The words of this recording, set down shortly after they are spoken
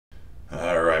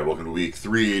Alright, welcome to week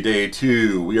 3, day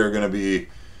 2. We are going to be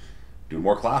doing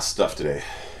more class stuff today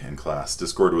in class.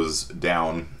 Discord was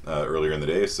down earlier in the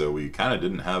day, so we kind of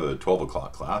didn't have a 12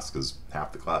 o'clock class because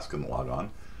half the class couldn't log on.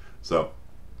 So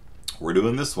we're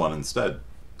doing this one instead.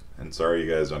 And sorry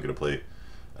you guys don't get to play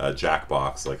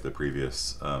Jackbox like the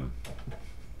previous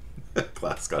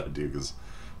class got to do because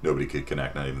nobody could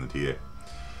connect, not even the TA.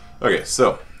 Okay,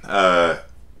 so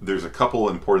there's a couple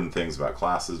important things about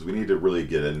classes. We need to really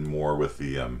get in more with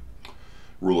the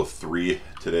rule of 3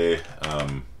 today.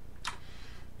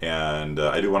 And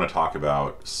I do want to talk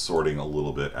about sorting a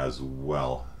little bit as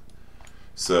well.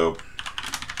 So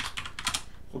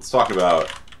let's talk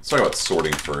about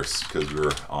sorting first because we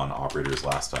were on operators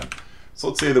last time. So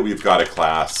let's say that we've got a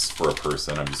class for a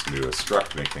person. I'm just going to do a struct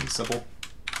to make things simple.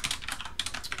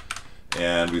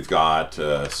 And we've got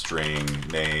a string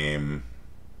name,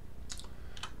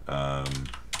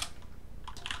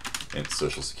 and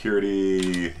social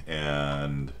security,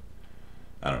 and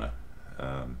I don't know,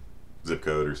 zip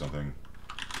code or something.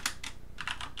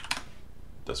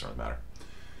 Doesn't really matter.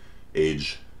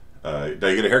 Age. Did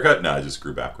I get a haircut? No, I just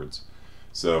grew backwards.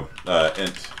 So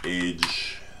int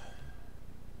age.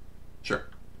 Sure,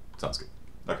 sounds good.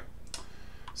 Okay.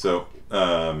 So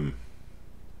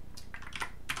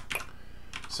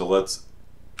let's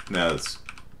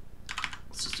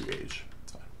just do age.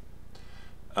 It's fine.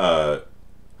 I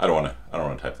don't want to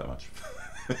type that much.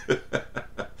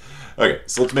 Okay,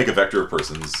 so let's make a vector of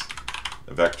persons.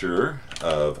 A vector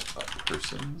of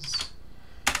persons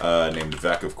named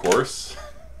vec, of course.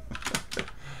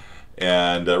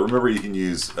 And remember, you can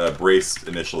use braced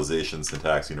initialization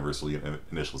syntax, universal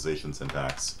initialization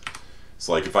syntax.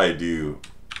 So like if I do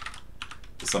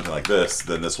something like this,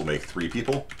 then this will make 3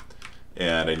 people.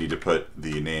 And I need to put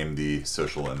the name, the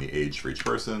social, and the age for each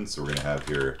person. So we're going to have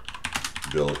here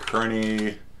Bill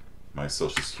Kearney. My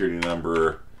social security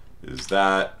number is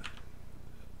that.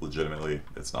 Legitimately,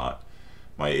 it's not.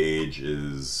 My age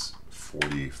is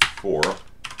 44.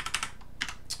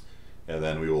 And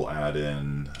then we will add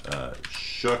in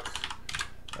Shook.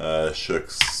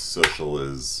 Shook's social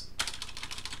is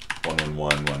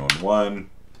 111111.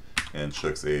 And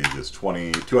Shook's age is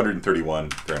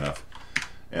 231. Fair enough.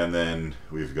 And then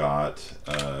we've got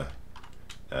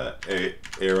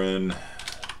Aaron,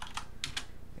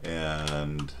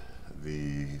 and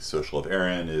the social of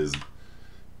Aaron is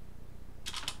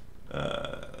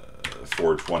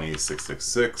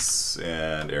 420666,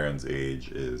 and Aaron's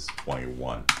age is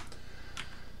 21.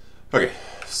 Okay,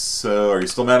 so are you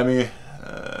still mad at me?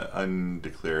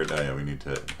 Undeclared. Oh yeah, we need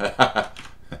to. So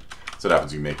what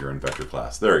happens? You make your own vector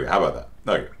class. There we go. How about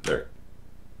that? Okay, there.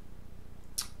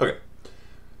 Okay.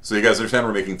 So you guys understand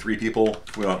we're making 3 people.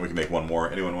 If we want, we can make 1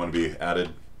 more. Anyone want to be added?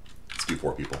 Let's do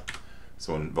 4 people.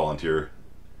 Someone volunteer.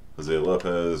 Jose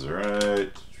Lopez, all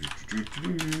right.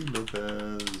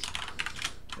 Lopez.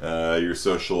 Your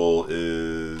social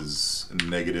is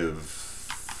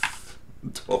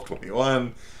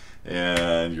 -1221,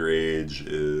 and your age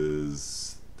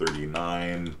is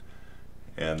 39.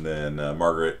 And then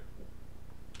Margaret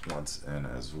wants in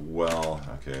as well.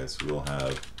 Okay, so we'll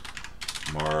have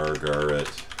Margaret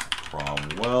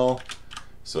Cromwell,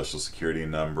 social security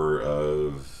number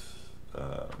of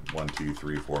 1, 2,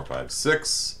 3, 4, 5,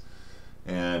 6,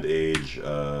 and age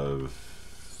of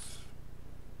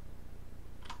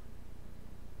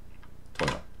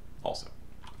 21 also.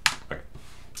 Okay.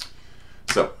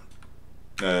 So,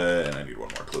 and I need 1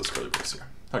 more close curly brace here.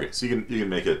 Okay, so you can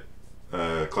make it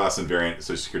class invariant.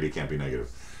 Social security can't be negative.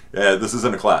 Yeah, this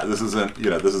isn't a class. This isn't, you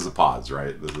know, this is a pods,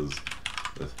 right? This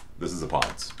is a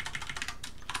pods.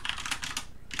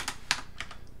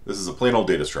 This is a plain old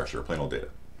data structure, plain old data.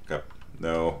 Okay.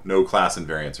 No class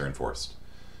invariants are enforced.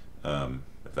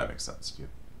 If that makes sense to you.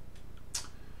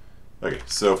 Okay,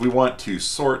 so if we want to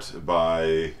sort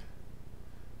by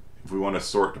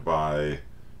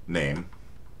name,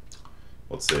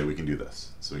 let's say we can do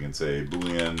this. So we can say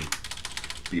Boolean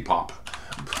bpop.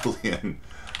 Boolean.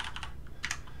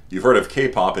 You've heard of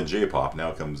K-pop and J-pop,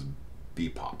 now comes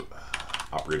bpop.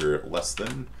 Operator less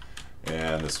than,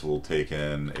 and this will take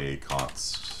in a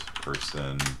const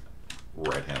person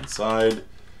right hand side.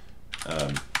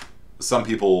 Some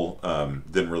people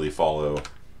didn't really follow,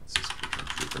 let's just return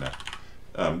true for now,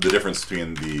 the difference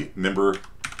between the member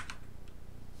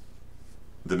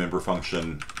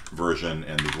function version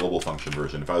and the global function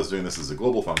version. If I was doing this as a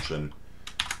global function,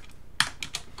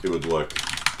 it would look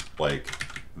like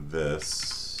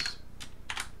this.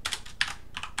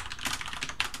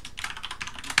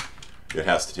 It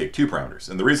has to take 2 parameters.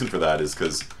 And the reason for that is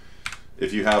because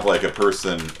if you have like a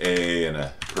person A and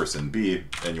a person B,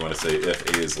 and you want to say if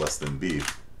A is less than B,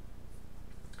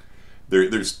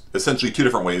 there's essentially two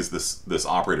different ways this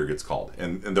operator gets called,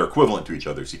 and they're equivalent to each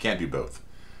other, so you can't do both.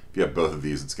 If you have both of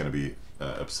these, it's going to be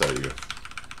upset at you.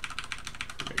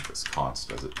 Make this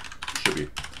const as it should be.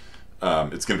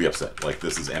 It's going to be upset. Like,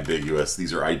 this is ambiguous.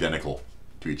 These are identical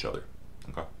to each other.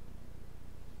 Okay.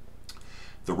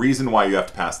 The reason why you have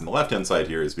to pass in the left-hand side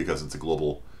here is because it's a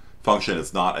global function.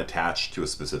 It's not attached to a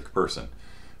specific person.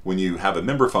 When you have a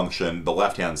member function, the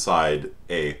left-hand side,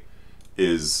 A,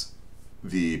 is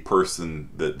the person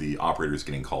that the operator is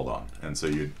getting called on. And so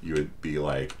you would be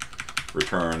like,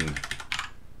 return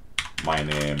my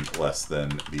name less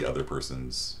than the other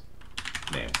person's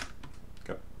name.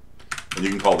 Okay. And you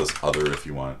can call this other if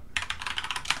you want.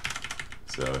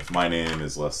 So if my name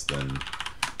is less than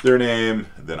their name,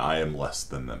 then I am less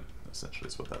than them. Essentially,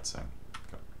 is what that's saying.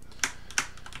 Okay.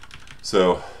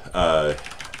 So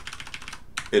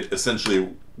it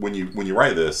essentially, when you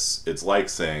write this, it's like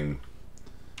saying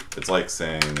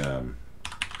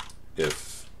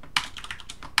if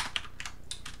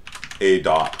a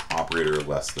dot operator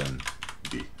less than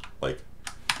b. Like,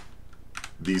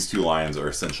 these two lines are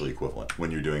essentially equivalent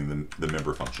when you're doing the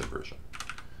member function version.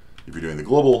 If you're doing the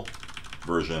global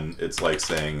version, it's like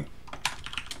saying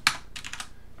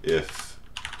if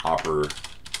operator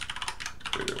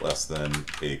less than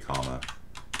a comma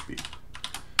b.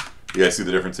 You guys see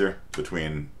the difference here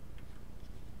between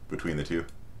the two?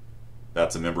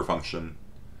 That's a member function,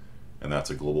 and that's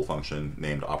a global function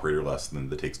named operator less than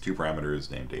that takes two parameters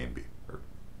named a and b, or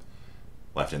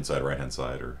left-hand side, right-hand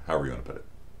side, or however you want to put it.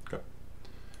 Okay.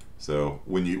 So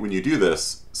when you do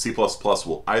this, C++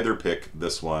 will either pick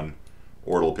this one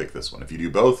or it'll pick this one. If you do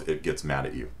both, it gets mad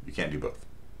at you. You can't do both.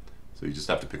 So you just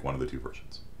have to pick one of the two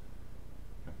versions.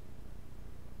 Okay.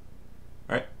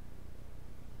 All right.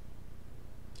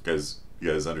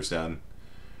 You guys understand?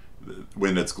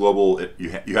 When it's global,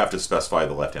 you have to specify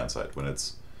the left-hand side. When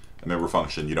it's a member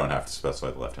function, you don't have to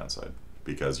specify the left-hand side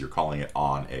because you're calling it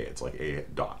on a. It's like a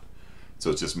dot.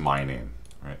 So it's just my name,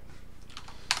 right?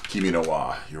 Kimi no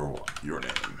wa, your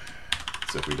name.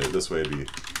 So if we did it this way, it'd be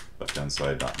left-hand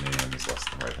side dot name is less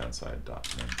than right-hand side dot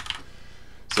name.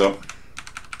 So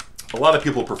a lot of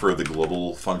people prefer the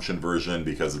global function version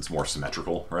because it's more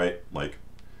symmetrical, right? Like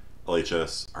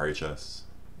LHS, RHS,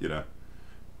 you know.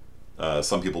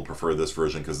 Some people prefer this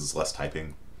version because it's less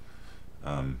typing.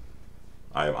 I'm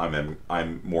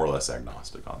more or less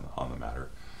agnostic on the matter.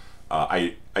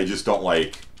 I just don't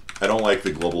like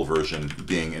the global version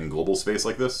being in global space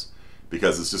like this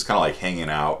because it's just kind of like hanging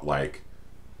out, like,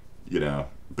 you know,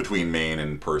 between main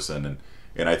and person,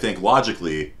 and I think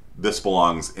logically this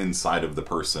belongs inside of the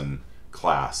person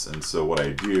class. And so what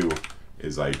I do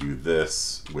is I do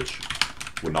this, which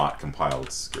would not compile.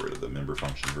 Let's get rid of the member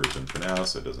function version for now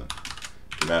so it doesn't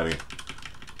get mad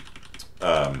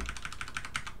at me.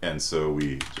 And so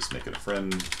we just make it a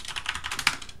friend,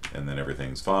 and then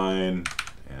everything's fine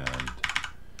and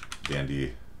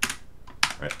dandy,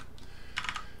 right?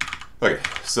 Okay,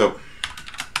 so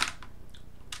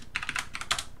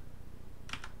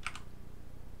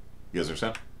you guys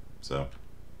understand? So, all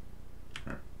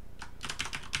right.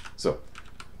 So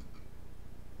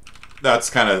that's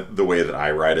kind of the way that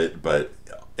I write it, but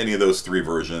any of those three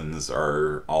versions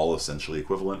are all essentially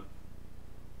equivalent.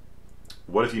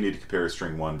 What if you need to compare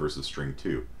string 1 versus string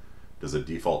 2? Does it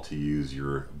default to use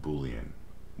your Boolean?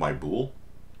 My bool?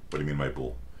 What do you mean my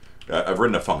bool? I've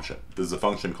written a function. This is a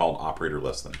function called operator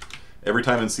less than. Every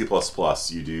time in C++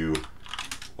 you do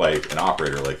like an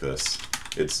operator like this,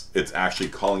 it's actually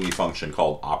calling a function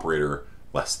called operator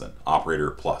less than,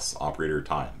 operator plus, operator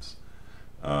times.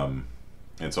 And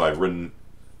so I've written,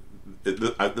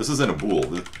 this isn't a bool.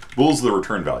 The bool is the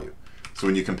return value. So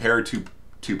when you compare two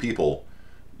people,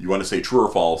 you want to say true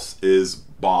or false, is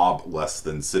Bob less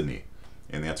than Sydney?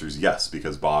 And the answer is yes,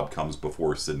 because Bob comes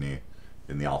before Sydney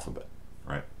in the alphabet,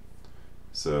 right?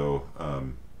 So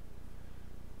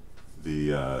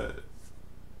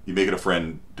you make it a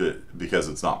friend because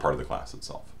it's not part of the class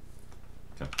itself.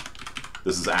 Okay.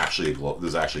 This is actually a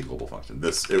global function.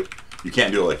 You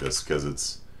can't do it like this because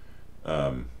it's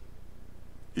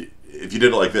if you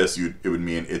did it like this, it would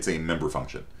mean it's a member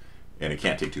function, and it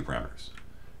can't take two parameters,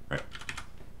 right?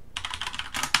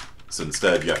 So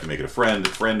instead, you have to make it a friend.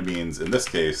 Friend means, in this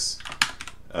case,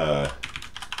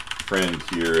 friend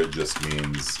here just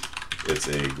means it's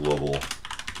a global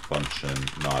function,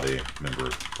 not a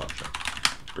member function.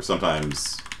 Or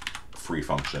sometimes free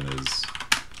function is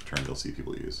a term you'll see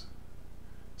people use.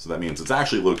 So that means it's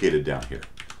actually located down here,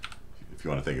 if you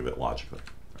want to think of it logically.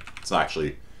 It's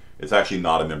actually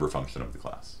not a member function of the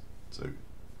class. So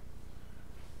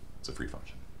it's a free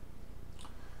function.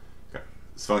 Okay.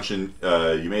 This function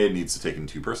you made needs to take in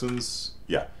two persons.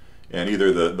 Yeah. And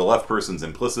either the left person's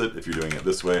implicit if you're doing it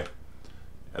this way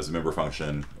as a member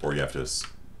function, or you have to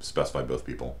specify both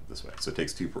people this way. So it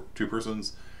takes two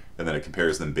persons, and then it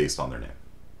compares them based on their name.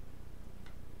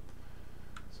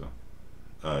 So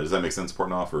does that make sense,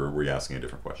 Portnoy, or were you asking a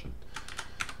different question?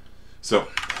 So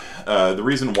the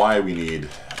reason why we need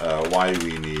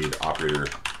operator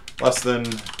less than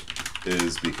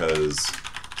is because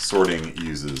sorting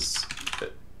uses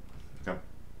it. Okay.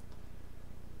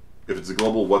 If it's a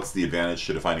global, what's the advantage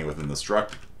to defining within the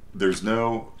struct? There's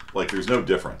no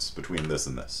difference between this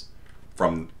and this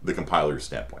from the compiler's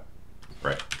standpoint,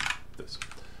 right?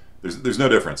 There's no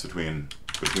difference between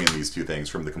these two things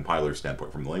from the compiler's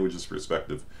standpoint. From the language's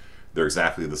perspective, they're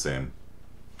exactly the same.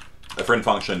 A friend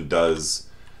function does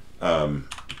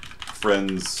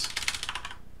friends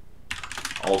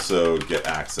also get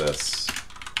access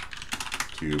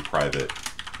to private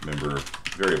member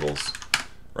variables,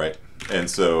 right? And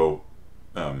so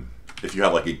if you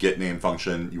have like a get name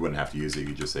function, you wouldn't have to use it. You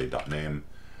could just say .name.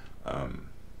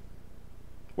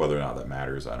 Whether or not that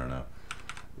matters, I don't know.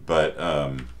 But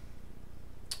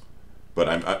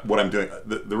what I'm doing,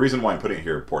 the reason why I'm putting it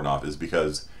here, Portnoy, is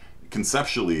because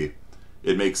conceptually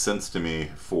it makes sense to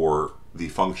me for the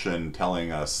function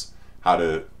telling us how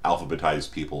to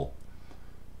alphabetize people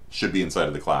should be inside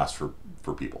of the class for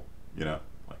people, you know?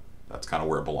 Like, that's kind of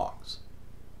where it belongs.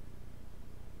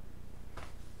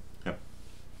 Yep.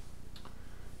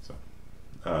 So,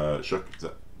 Shook,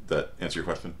 does that answer your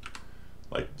question?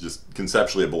 Like, just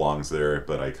conceptually it belongs there,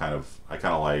 but I kind of like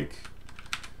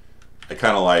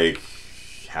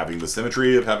having the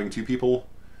symmetry of having two people,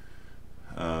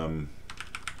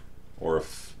 or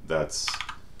if that's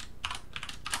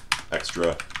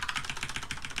extra,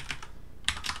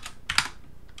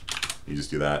 you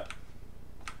just do that.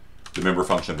 The member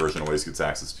function version always gets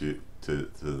access to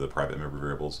the private member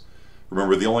variables.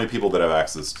 Remember, the only people that have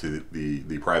access to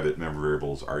the private member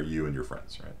variables are you and your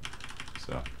friends, right?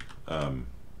 So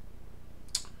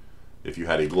if you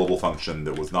had a global function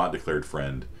that was not declared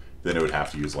friend, then it would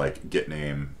have to use like get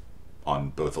name on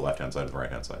both the left-hand side and the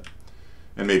right-hand side.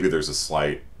 And maybe there's a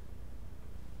slight,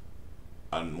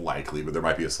 unlikely, but there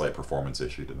might be a slight performance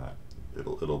issue to that.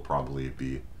 It'll probably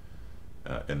be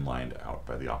inlined out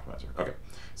by the optimizer. Okay,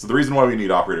 so the reason why we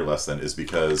need operator less than is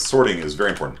because sorting is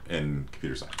very important in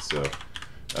computer science. So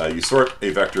you sort a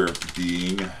vector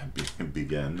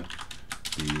begin,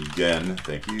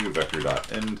 thank you,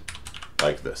 vector.end,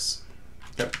 like this.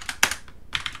 Okay.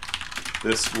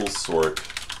 This will sort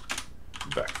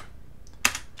vec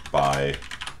by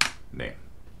name.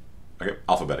 Okay,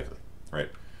 alphabetically, right?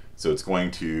 So it's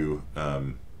going to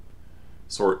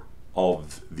sort all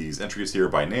of these entries here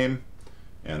by name,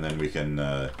 and then we can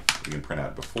print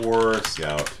out before,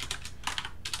 cout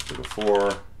for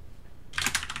before,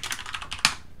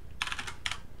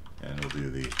 and we'll do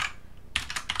the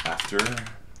after,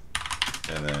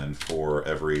 and then for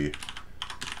every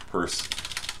reference,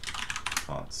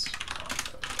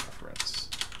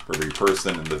 for every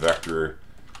person in the vector,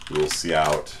 we will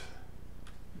cout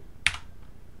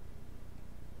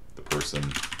the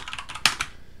person.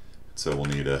 So we'll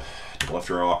need a left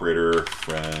arrow operator,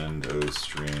 friend,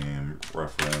 ostream,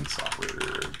 reference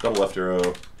operator, double left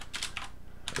arrow,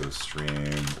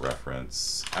 ostream,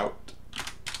 reference, out.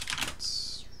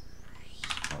 That's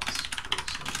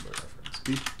person by reference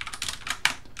B.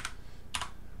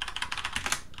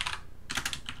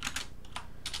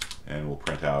 And we'll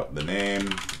print out the name.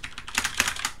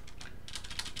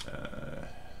 How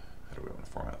do we want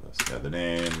to format this? Yeah, the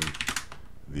name,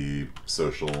 the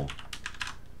social,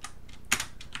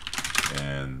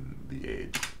 and the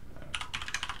age.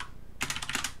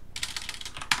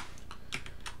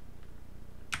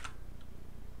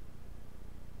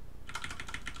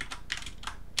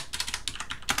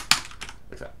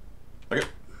 Like that. Okay.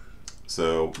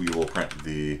 So we will print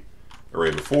the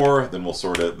array before, then we'll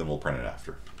sort it, then we'll print it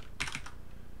after.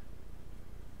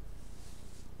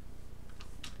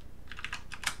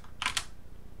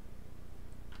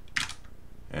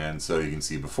 And so you can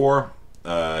see before,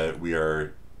 we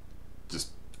are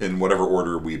just in whatever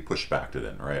order we push backed it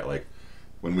in, right? Like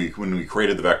when we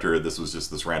created the vector, this was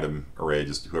just this random array,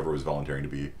 just whoever was volunteering to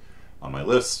be on my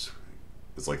list.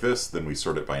 It's like this, then we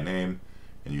sort it by name,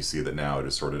 and you see that now it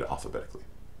is sorted alphabetically.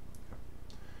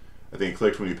 I think it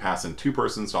clicked when you pass in two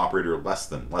persons to operator less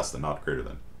than, not greater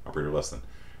than, operator less than.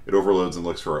 It overloads and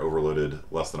looks for our overloaded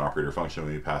less than operator function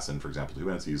when we pass in, for example, 2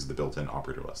 ints, uses the built-in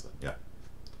operator less than. Yeah.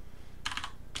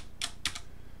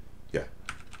 Yeah.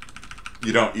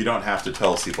 You don't have to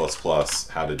tell C++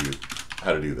 how to do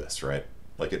this, right?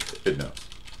 Like it knows.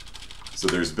 So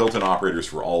there's built-in operators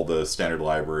for all the standard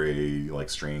library, like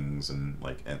strings and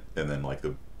then like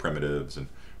the primitives, and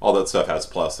all that stuff has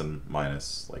plus and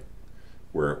minus, like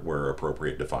where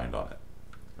appropriate, defined on it.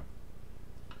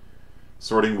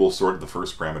 Sorting will sort the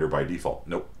first parameter by default.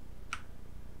 Nope.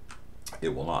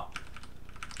 It will not.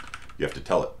 You have to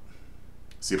tell it.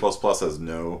 C++ has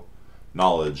no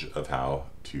knowledge of how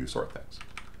to sort things.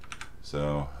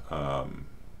 So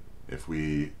if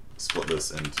we split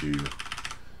this into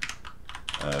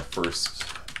first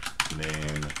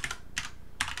name,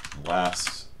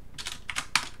 last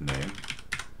name,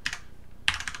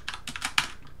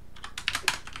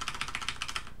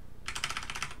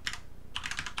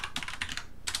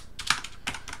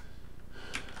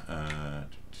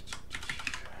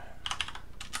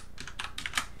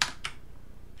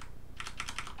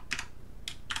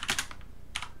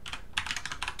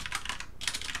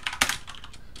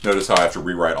 notice how I have to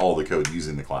rewrite all the code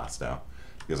using the class now,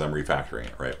 because I'm refactoring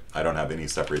it, right? I don't have any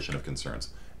separation of concerns.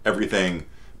 Everything,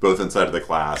 both inside of the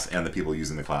class and the people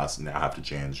using the class, now have to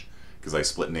change because I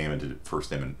split name into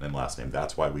first name and last name.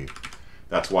 That's why we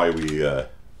ADT.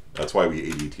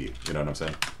 You know what I'm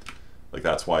saying? Like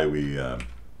that's why we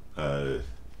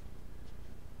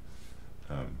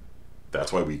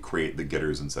create the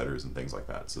getters and setters and things like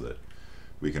that, so that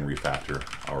we can refactor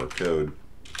our code.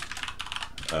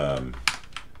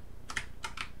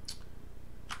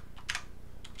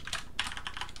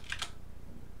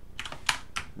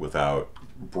 Without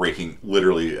breaking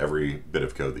literally every bit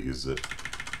of code that uses it.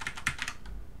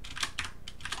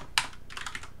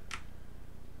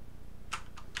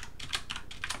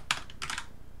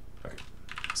 Okay.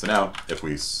 So now, if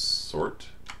we sort,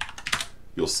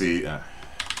 you'll see.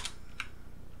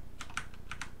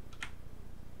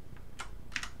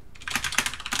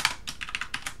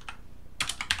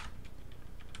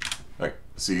 Okay.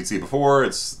 So you can see before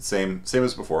it's the same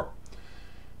as before.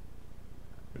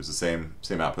 It was the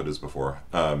same output as before.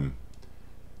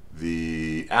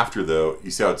 The after, though,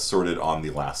 you see how it's sorted on the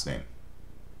last name.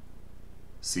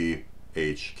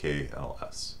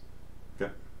 CHKLS.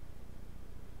 Okay?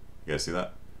 You guys see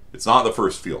that? It's not the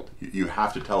first field. You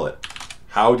have to tell it.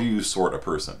 How do you sort a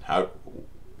person? How,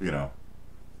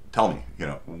 tell me,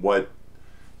 what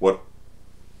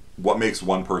makes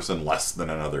one person less than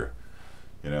another?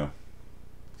 Okay?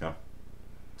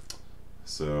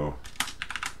 So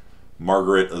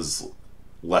Margaret is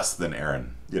less than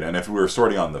Aaron, and if we were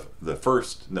sorting on the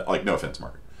first, like, no offense,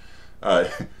 Margaret,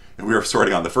 if we were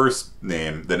sorting on the first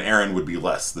name, then Aaron would be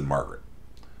less than Margaret,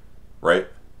 right?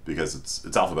 Because it's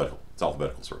alphabetical. It's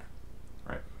alphabetical sorting,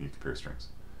 right? You compare strings.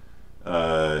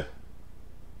 Where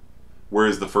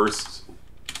is the first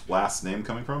last name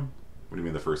coming from? What do you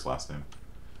mean the first last name?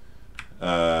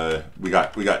 I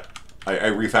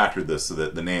refactored this so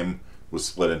that the name was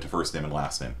split into first name and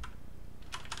last name.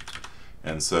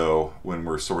 And so when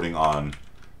we're sorting on,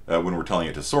 when we're telling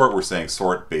it to sort, we're saying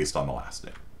sort based on the last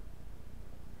name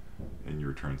in your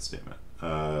return statement.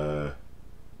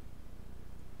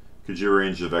 Could you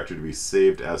arrange the vector to be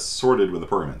saved as sorted when the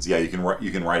program ends? Yeah, you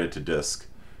can write it to disk,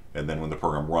 and then when the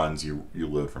program runs, you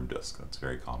load from disk. That's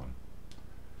very common.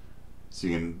 So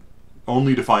you can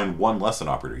only define one lesson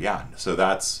operator. Yeah. So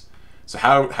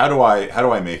how do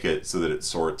I make it so that it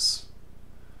sorts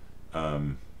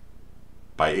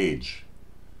by age?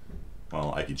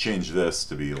 Well, I could change this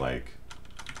to be like,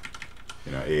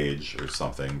 age or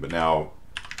something, but now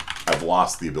I've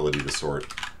lost the ability to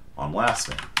sort on last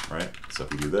name, right? So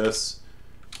if we do this,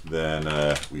 then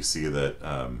we see that,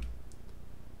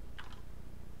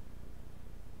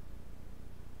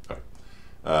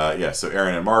 yeah, so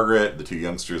Aaron and Margaret, the two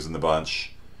youngsters in the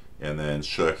bunch, and then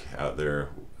Shook out there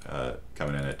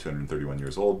coming in at 231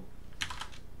 years old,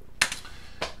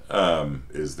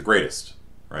 is the greatest,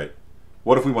 right?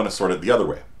 What if we want to sort it the other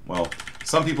way? Well,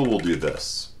 some people will do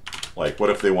this. Like, what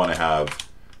if they want to have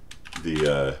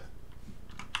the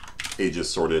ages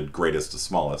sorted greatest to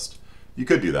smallest? You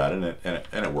could do that, and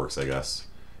it works, I guess.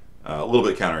 A little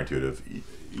bit counterintuitive.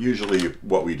 Usually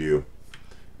what we do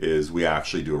is we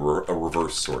actually do a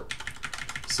reverse sort.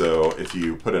 So if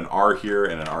you put an R here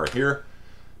and an R here,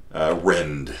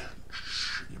 rending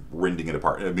it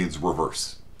apart, it means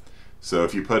reverse. So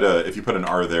if you put an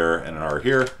R there and an R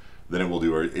here, then it will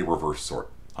do a reverse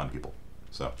sort on people.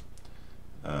 So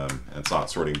and it's not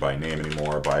sorting by name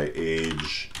anymore, by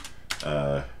age,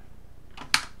 and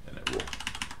it will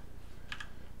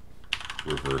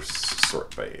reverse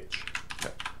sort by age.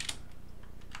 Okay.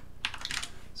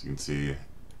 So you can see,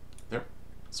 yep,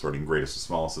 sorting greatest to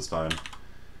smallest this time.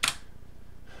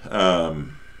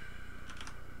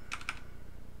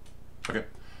 Okay,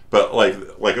 but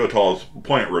like Otal's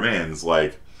point remains,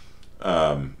 like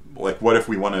what if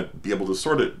we want to be able to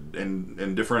sort it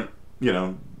in different,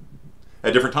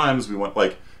 at different times we want,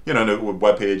 like, you know, in a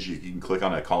web page, you can click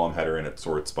on a column header and it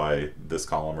sorts by this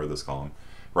column or this column,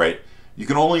 right? You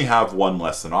can only have one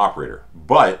less than operator,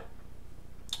 but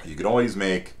you can always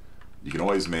make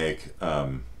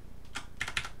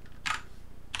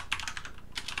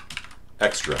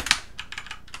extra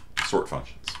sort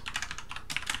functions,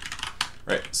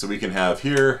 right? So we can have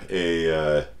here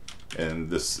a, and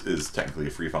this is technically a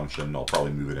free function. I'll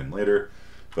probably move it in later,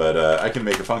 but I can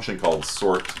make a function called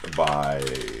sort by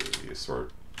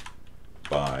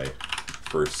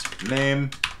first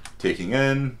name, taking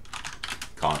in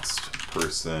const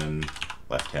person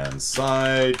left hand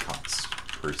side, const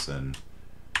person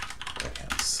right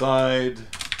hand side,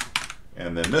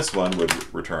 and then this one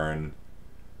would return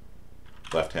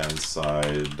left hand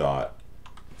side dot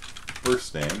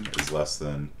first name is less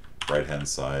than right hand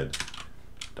side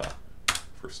dot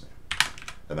first name.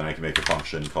 And then I can make a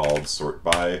function called sort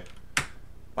by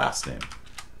last name,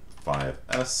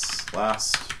 5s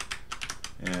last,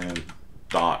 and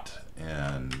dot,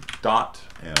 and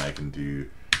I can do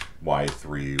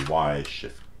y3 y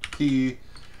shift p,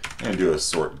 and do a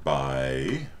sort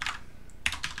by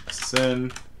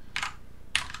sin,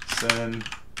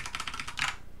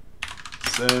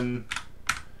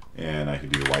 and I can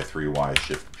do y3 y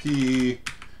shift p,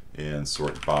 and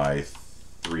sort by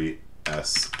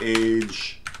 3s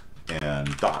age,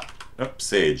 and dot,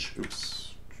 sage,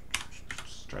 oops,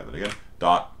 let's try that again,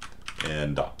 dot,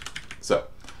 and dot. So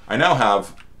I now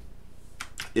have,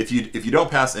 if you don't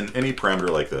pass in any parameter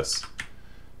like this,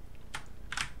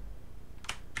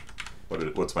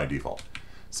 what's my default?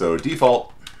 So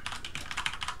default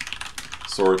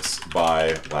sorts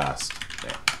by last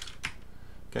name.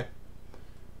 Okay.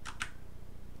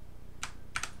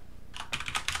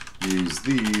 Use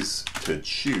these to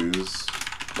choose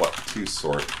what to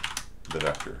sort the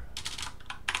vector.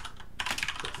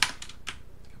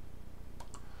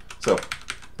 So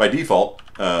by default,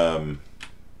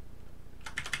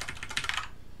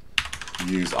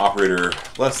 use operator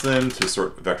less than to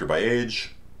sort vector by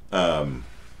age.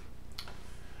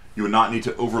 You would not need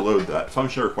to overload that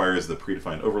function. It requires the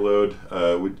predefined overload.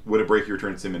 Would it break your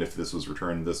return statement if this was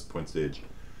returned this point stage?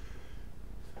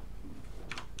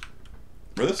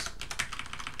 Remember this?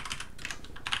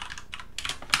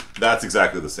 That's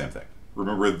exactly the same thing.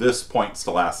 Remember, this points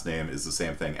to last name is the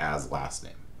same thing as last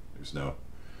name. There's no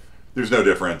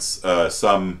difference.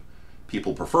 Some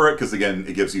people prefer it because, again,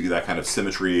 it gives you that kind of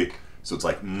symmetry. So it's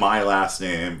like my last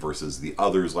name versus the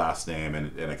other's last name,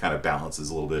 and it kind of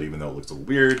balances a little bit, even though it looks a little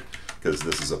weird, because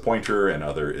this is a pointer and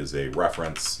other is a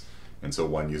reference. And so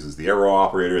one uses the arrow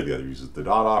operator, the other uses the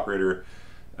dot operator.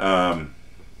 Yeah,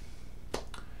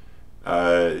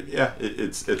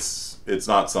 it's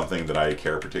not something that I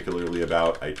care particularly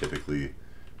about. I typically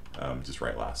just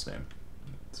write last name.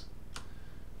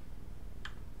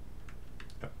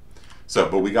 So,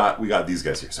 but we got these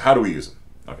guys here. So how do we use them?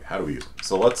 Okay, how do we use them?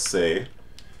 So let's say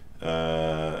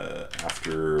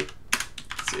after,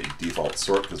 let's say default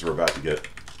sort, because we're about to get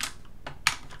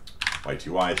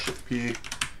y2y shift p,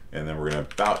 and then we're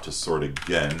about to sort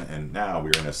again, and now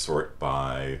we're going to sort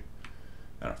by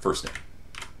first name.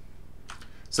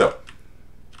 So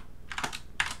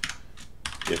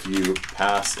if you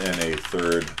pass in a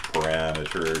third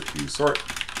parameter to sort,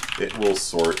 it will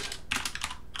sort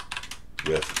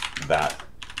with that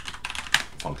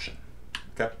function.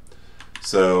 Okay,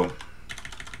 so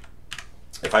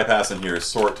if I pass in here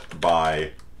sort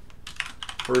by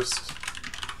first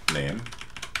name,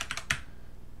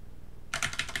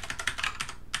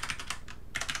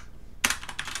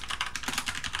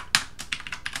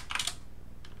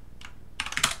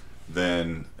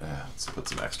 then let's put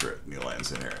some extra new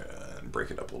lines in here and break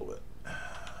it up a little bit.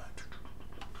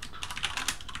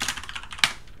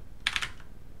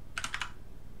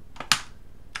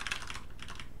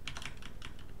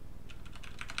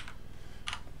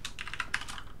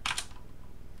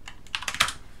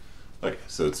 Okay,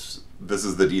 so this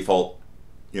is the default,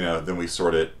 then we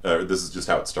sort it, this is just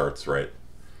how it starts, right?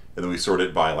 And then we sort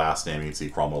it by last name. You can see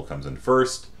Cromwell comes in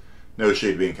first. No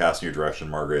shade being cast in your direction,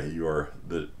 Margaret. You are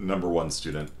the #1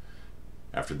 student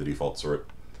after the default sort.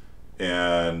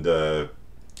 And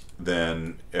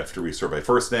then after we sort by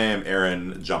first name,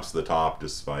 Aaron jumps to the top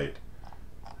despite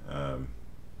coming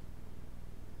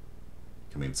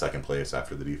second place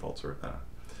after the default sort.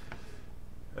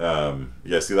 You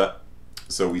guys see that?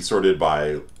 So we sorted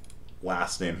by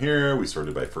last name here, we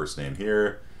sorted by first name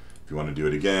here. If you want to do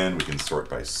it again, we can sort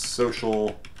by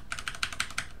social.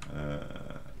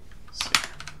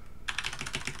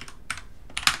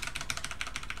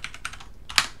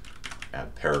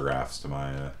 Add paragraphs to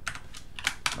my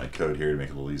my code here to make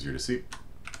it a little easier to see.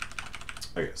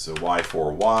 Okay, so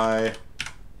y4y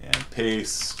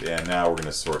paste, and now we're going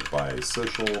to sort by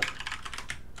social.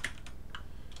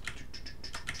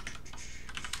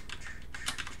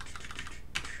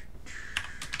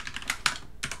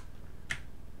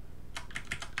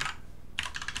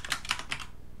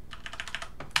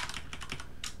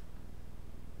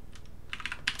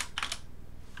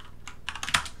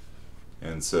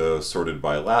 And so sorted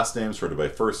by last name, sorted by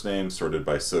first name, sorted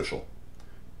by social.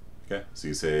 Okay, so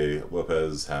you say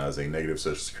Lopez has a negative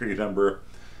social security number.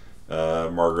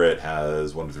 Margaret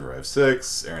has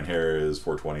 12356. Aaron Hare is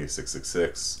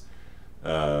 420666.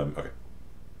 Okay.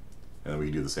 And then we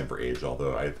can do the same for age,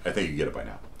 although I think you get it by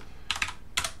now.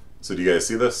 So do you guys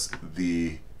see this?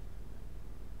 The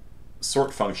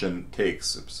sort function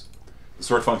takes, the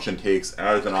sort function takes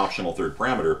as an optional third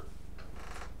parameter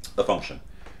a function.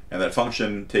 And that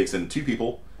function takes in two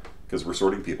people, because we're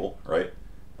sorting people, right?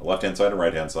 A left-hand side and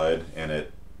right-hand side, and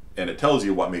it tells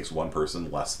you what makes one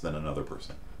person less than another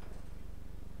person.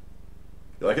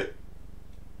 You like it?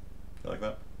 You like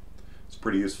that? It's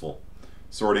pretty useful.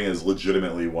 Sorting is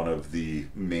legitimately one of the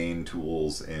main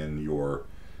tools in your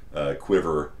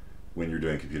quiver when you're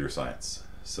doing computer science.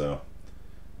 So,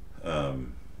 what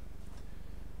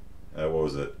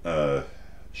was it?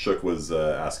 Shook was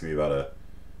asking me about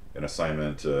an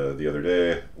assignment the other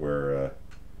day where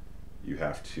you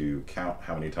have to count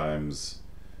how many times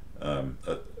a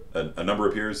number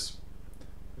appears,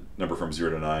 number from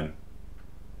 0 to 9,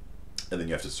 and then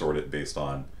you have to sort it based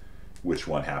on which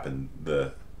one happened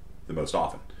the most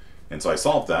often. And so I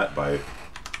solved that by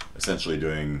essentially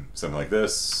doing something like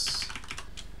this,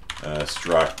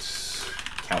 struct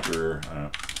counter, I don't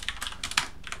know,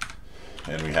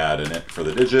 and we had an int for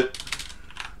the digit,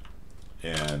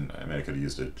 and I mean I could have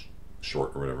used a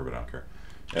short or whatever, but I don't care,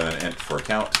 and then int for a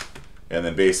count, and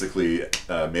then basically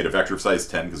made a vector of size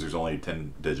 10 because there's only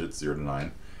 10 digits, 0 to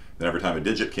 9. Then every time a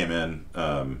digit came in,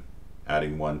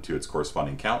 adding 1 to its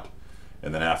corresponding count,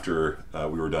 and then after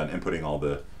we were done inputting all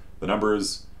the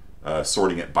numbers,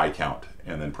 sorting it by count,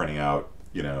 and then printing out,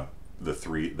 you know,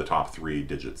 the top 3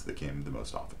 digits that came the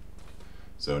most often.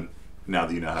 So now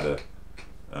that you know how to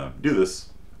do this,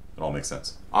 it all makes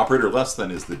sense. Operator less than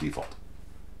is the default.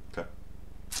 Okay.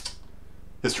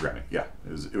 Histogramming, yeah,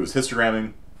 it was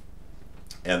histogramming,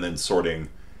 and then sorting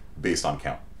based on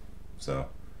count. So,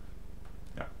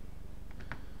 yeah.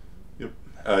 Yep.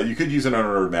 You could use an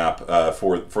unordered map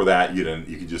for that.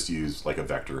 You could just use like a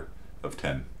vector of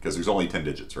 10 because there's only 10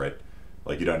 digits, right?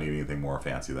 Like you don't need anything more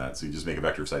fancy than that. So you just make a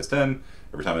vector of size 10.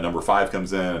 Every time a number 5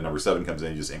 comes in, a number 7 comes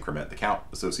in, you just increment the count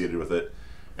associated with it,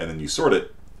 and then you sort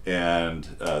it. And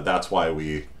that's why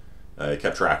we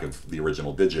kept track of the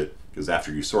original digit, because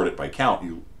after you sort it by count,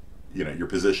 you know your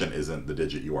position isn't the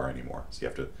digit you are anymore. So you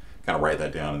have to kind of write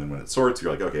that down, and then when it sorts,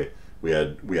 you're like, okay, we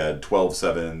had 12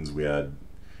 sevens, we had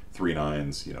 3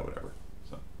 nines, you know, whatever.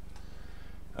 So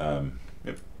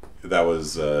that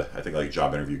was I think like a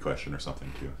job interview question or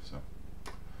something too. So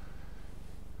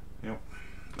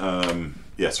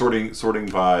yeah, sorting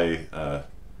by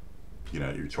you know,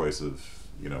 your choice of,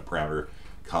 you know, parameter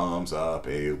comes up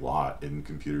a lot in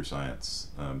computer science.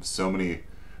 So many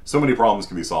problems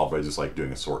can be solved by just like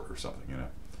doing a sort or something, you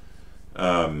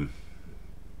know.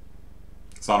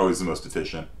 It's not always the most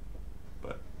efficient,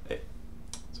 but hey,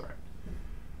 it's all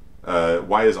right.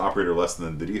 Why is operator less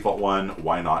than the default one?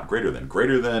 Why not greater than?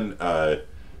 Greater than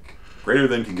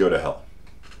can go to hell.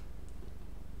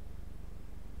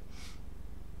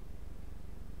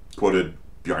 Quoted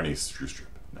Bjarne Stroustrup.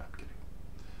 No, I'm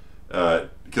kidding.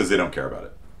 Because they don't care about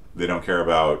it. They don't care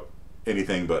about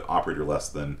anything but operator less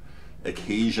than.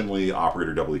 Occasionally,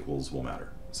 operator double equals will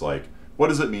matter. It's like, what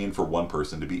does it mean for one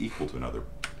person to be equal to another?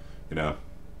 You know,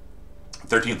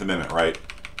 13th Amendment, right?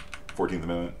 14th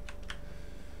Amendment.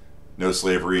 No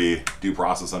slavery, due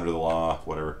process under the law,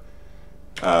 whatever.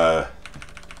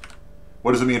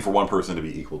 What does it mean for one person to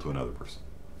be equal to another person?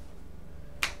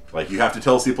 Like, you have to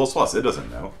tell C++, it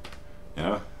doesn't know. You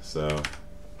know? So,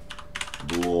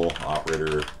 bool,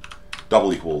 operator,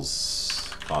 double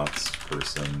equals, const,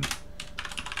 person,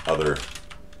 other.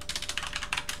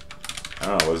 I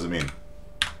don't know, what does it mean?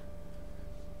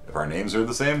 If our names are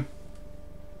the same?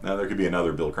 No, there could be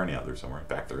another Bill Kearney out there somewhere. In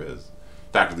fact, there is.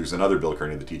 In fact, there's another Bill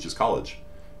Kearney that teaches college.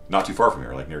 Not too far from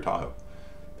here, like near Tahoe.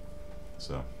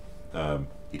 So,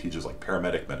 he teaches like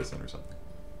paramedic medicine or something.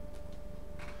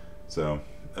 So,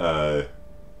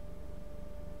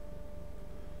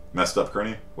 messed up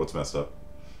Kearney? What's messed up?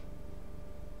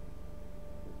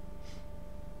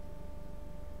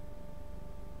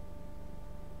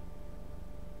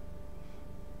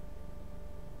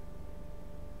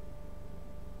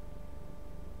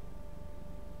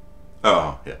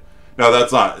 Oh, yeah. No,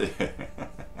 that's not.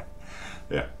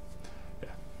 Yeah.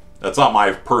 That's not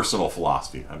my personal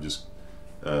philosophy. I'm just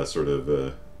sort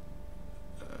of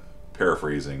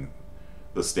paraphrasing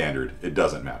the standard. It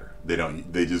doesn't matter.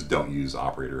 They just don't use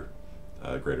operator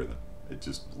greater than. It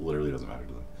just literally doesn't matter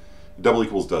to them. Double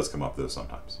equals does come up though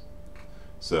sometimes.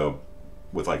 So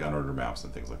with like unordered maps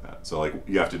and things like that. So like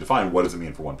you have to define what does it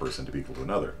mean for one person to be equal to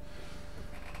another.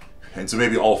 And so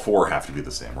maybe all four have to be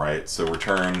the same, right? So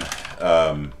return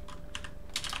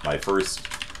my first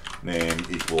name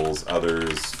equals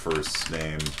others first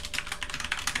name,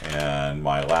 and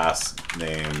my last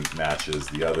name matches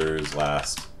the others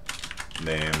last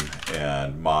name,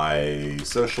 and my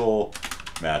social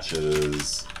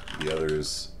matches the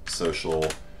others social,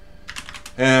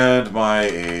 and my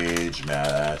age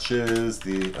matches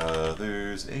the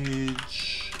other's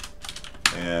age,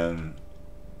 and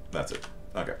that's it.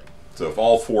 Okay. So if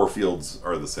all four fields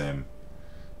are the same,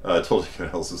 I told you I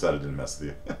also said I didn't mess with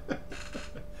you.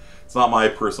 It's not my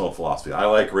personal philosophy. I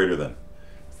like greater than.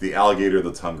 It's the alligator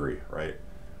that's hungry, right?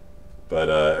 But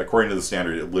according to the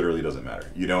standard, it literally doesn't matter.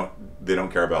 They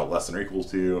don't care about less than or equal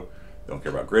to. They don't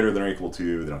care about greater than or equal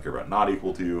to. They don't care about not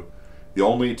equal to. The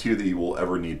only two that you will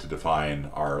ever need to define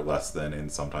are less than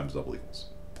and sometimes double equals.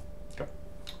 Okay.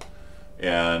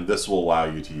 And this will allow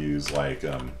you to use like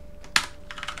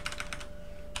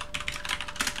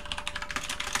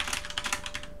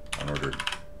unordered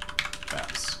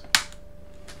maps.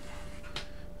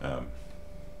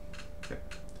 Okay.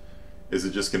 Is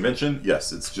it just convention?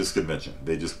 Yes, it's just convention.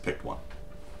 They just picked one.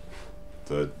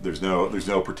 So there's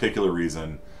no particular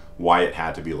reason why it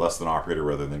had to be less than operator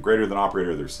rather than greater than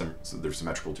operator. They're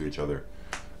symmetrical to each other,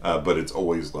 but it's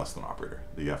always less than operator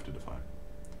that you have to define.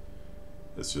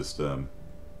 It's just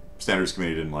standards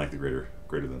committee didn't like the greater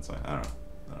than sign. I don't know.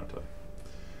 I don't tell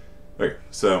you. Okay,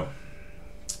 so.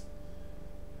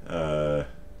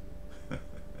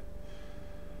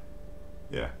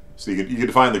 Yeah. So you could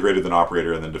define the greater than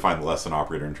operator and then define the less than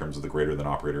operator in terms of the greater than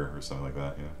operator or something like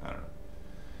that. Yeah, I don't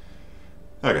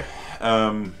know. Okay.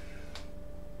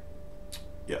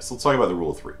 Yeah, so let's talk about the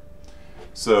rule of three.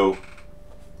 So,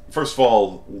 first of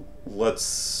all,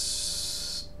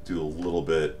 let's do a little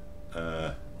bit.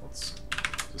 Let's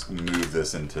just move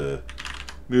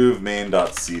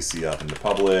main.cc up into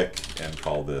public and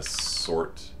call this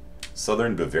sort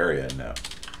Southern Bavaria now.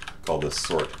 Call this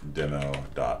sort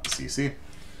demo.cc.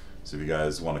 So if you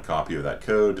guys want a copy of that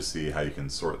code to see how you can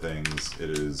sort things,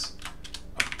 it is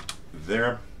up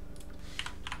there.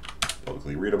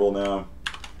 Publicly readable now.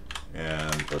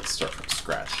 And let's start from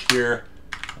scratch here.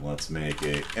 And let's make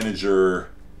a integer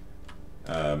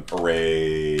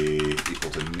array equal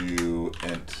to new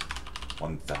int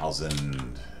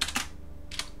 1000.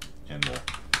 And we'll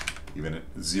even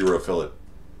zero fill it.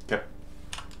 Okay.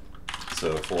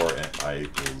 So for int I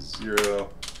equals 0,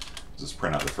 just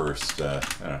print out the first,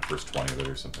 first 20 of it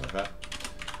or something like that.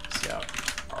 See out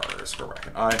our square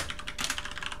bracket I.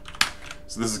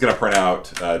 So this is going to print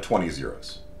out 20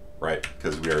 zeros, right?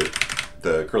 Because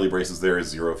the curly braces there is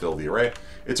zero fill the array.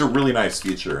 It's a really nice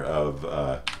feature of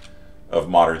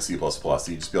modern C++. You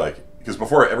just be like, because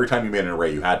before every time you made an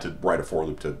array, you had to write a for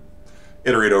loop to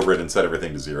iterate over it and set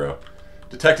everything to 0.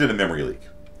 Detected a memory leak,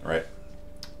 right?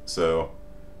 So,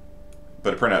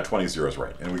 but it printed out 20 zeros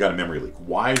right, and we got a memory leak.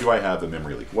 Why do I have a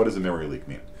memory leak? What does a memory leak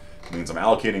mean? It means I'm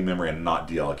allocating memory and not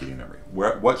deallocating memory.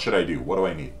 What should I do? What do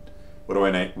I need? What do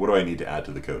I need to add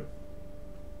to the code?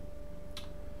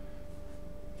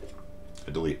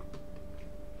 A delete.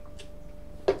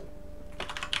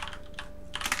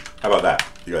 How about that?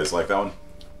 You guys like that one?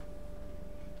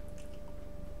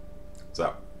 Does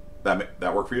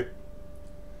that work for you?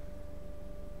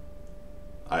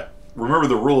 Remember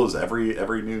the rule is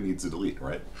every new needs a delete,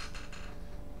 right?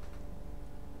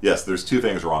 Yes, there's two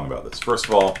things wrong about this. First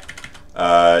of all,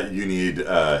 you need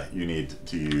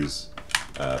to use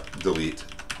delete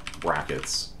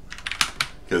brackets,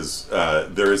 because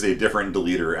there is a different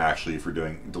deleter actually for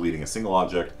deleting a single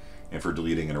object and for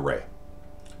deleting an array.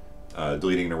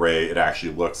 Deleting an array, it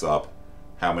actually looks up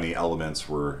how many elements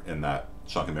were in that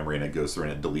chunk of memory and it goes through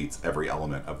and it deletes every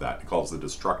element of that. It calls the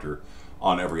destructor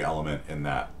on every element in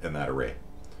that array.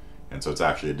 And so it's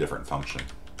actually a different function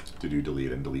to do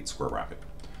delete and delete square bracket.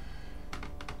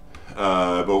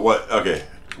 But what, okay,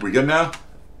 we good now?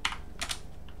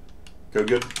 Code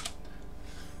good?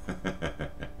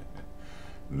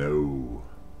 No.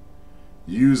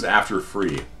 Use after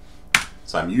free.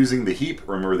 So I'm using the heap.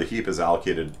 Remember the heap is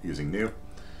allocated using new.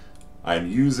 I'm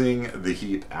using the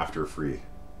heap after free.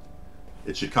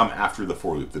 It should come after the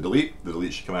for loop. The delete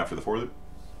should come after the for loop.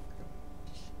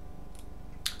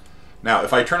 Now,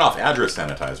 if I turn off address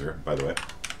sanitizer, by the way,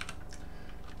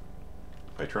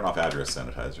 if I turn off address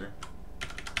sanitizer,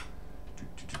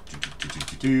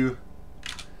 do.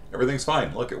 Everything's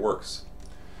fine. Look, it works.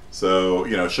 So,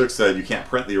 you know, Shook said you can't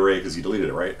print the array because you deleted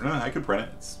it, right? No, I could print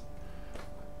it.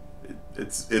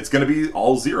 It's going to be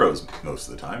all zeros most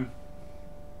of the time.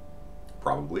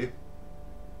 Probably.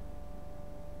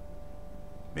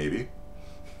 Maybe.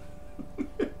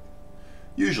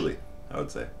 Usually, I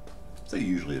would say. Say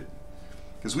usually.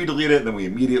 Because we delete it and then we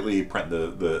immediately print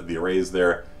the arrays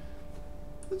there.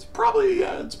 It's probably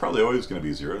always going to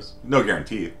be zeros. No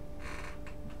guarantee.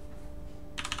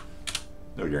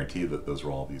 No guarantee that those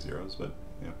will all be zeros, but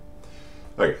yeah.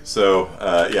 Okay, so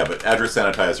yeah, but address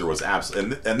sanitizer was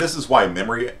absolutely, and this is why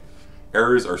memory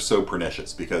errors are so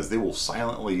pernicious, because they will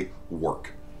silently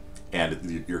work,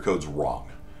 and your code's wrong,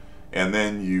 and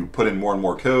then you put in more and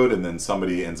more code, and then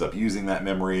somebody ends up using that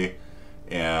memory,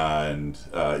 and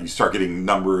you start getting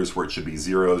numbers where it should be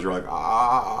zeros. You're like,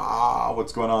 ah,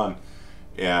 what's going on?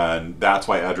 And that's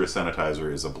why address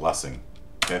sanitizer is a blessing.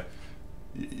 Okay.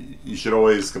 You should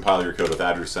always compile your code with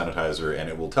address sanitizer, and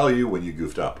it will tell you when you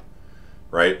goofed up,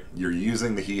 right? You're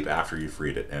using the heap after you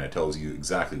freed it, and it tells you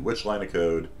exactly which line of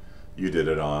code you did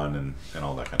it on and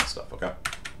all that kind of stuff, okay?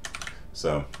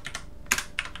 So,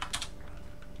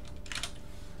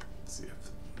 let's see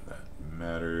if that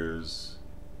matters.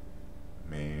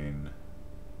 Main.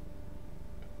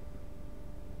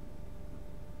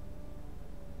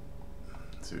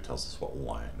 Let's see, it tells us what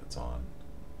line it's on.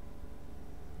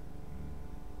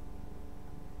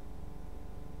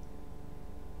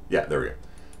 Yeah, there we go.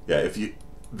 Yeah, if you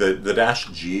the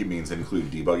 -G means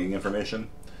include debugging information.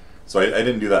 So I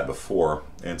didn't do that before,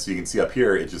 and so you can see up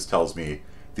here it just tells me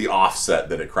the offset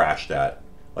that it crashed at,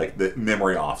 like the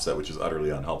memory offset, which is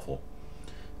utterly unhelpful.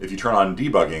 If you turn on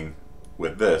debugging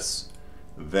with this,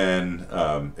 then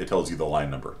it tells you the line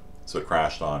number. So it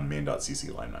crashed on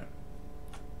main.cc line 9.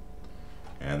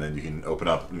 And then you can open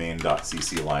up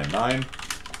main.cc line 9.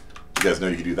 You guys know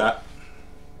you can do that?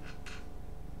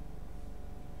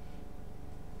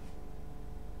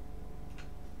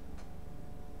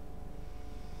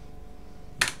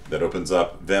 That opens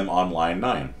up them on line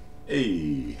 9.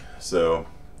 Hey, so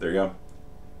there you go.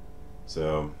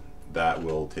 So that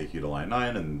will take you to line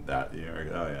 9, and that, you know,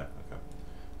 oh yeah, okay.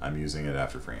 I'm using it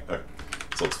after freeing. Okay,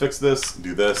 so let's fix this,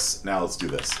 do this. Now let's do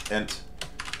this. Int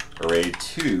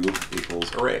array2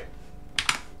 equals array.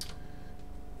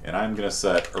 And I'm going to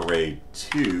set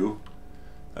array2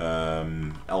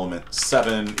 element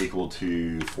 7 equal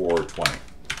to 420.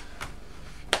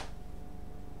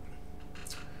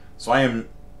 So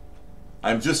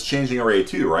I'm just changing array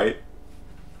 2, right?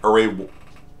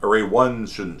 Array 1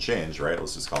 shouldn't change, right?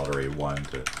 Let's just call it array 1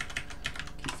 to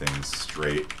keep things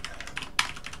straight.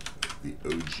 The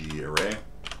OG array.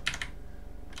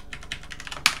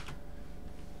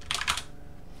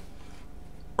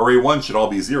 Array 1 should all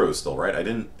be 0 still, right? I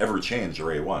didn't ever change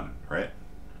array 1, right?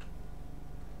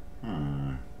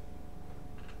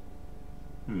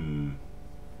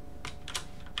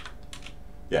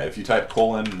 Yeah, if you type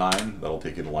 :9, that'll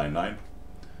take you to line 9.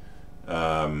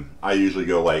 I usually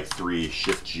go like 3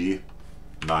 Shift G,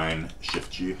 9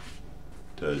 Shift G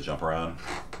to jump around.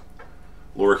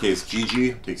 Lowercase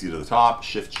gg takes you to the top,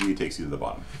 Shift G takes you to the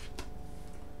bottom.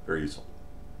 Very useful.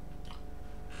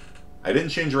 I didn't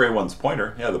change array 1's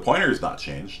pointer. Yeah, the pointer is not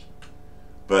changed.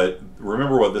 But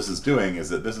remember what this is doing is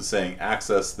that this is saying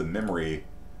access the memory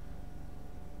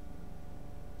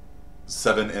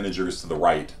 7 integers to the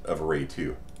right of array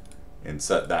 2 and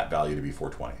set that value to be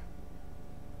 420.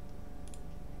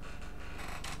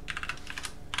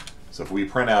 So if we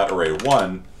print out array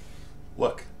 1,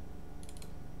 look,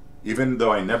 even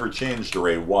though I never changed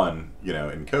array 1, you know,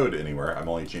 in code anywhere, I'm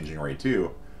only changing array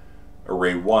 2,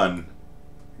 array 1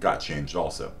 got changed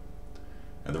also.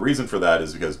 And the reason for that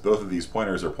is because both of these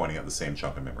pointers are pointing at the same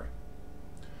chunk of memory.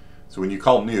 So when you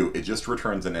call new, it just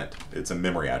returns an int. It's a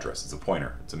memory address. It's a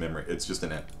pointer. It's a memory. It's just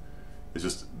an int. It's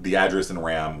just the address in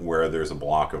RAM where there's a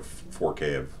block of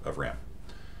 4K of RAM.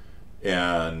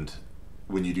 And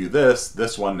when you do this,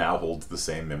 this one now holds the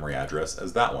same memory address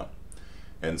as that one.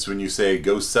 And so when you say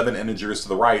go 7 integers to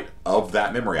the right of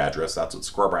that memory address, that's what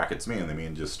square brackets mean. They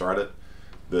mean just start at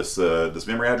this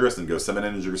memory address and go 7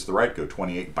 integers to the right, go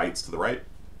 28 bytes to the right.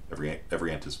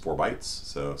 Every int is 4 bytes,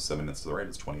 so 7 ints to the right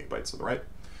is 28 bytes to the right.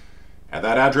 At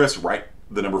that address, write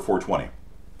the number 420.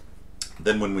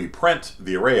 Then when we print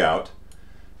the array out,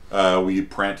 we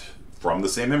print from the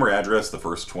same memory address the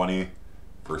first 20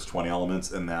 elements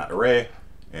in that array,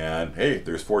 and hey,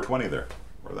 there's 420 there.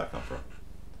 Where did that come from?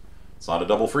 It's not a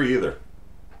double free either,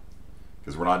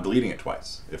 because we're not deleting it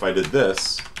twice. If I did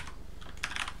this,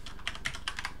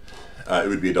 it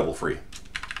would be a double free.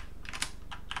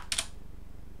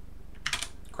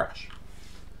 Crash.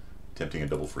 Attempting a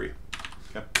double free.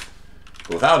 Okay.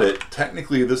 But without it,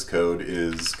 technically this code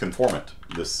is conformant.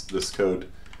 This code,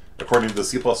 according to the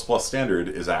C++ standard,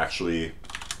 is actually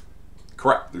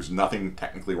correct. There's nothing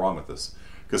technically wrong with this.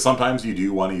 Because sometimes you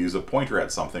do want to use a pointer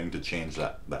at something to change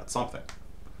that something.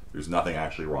 There's nothing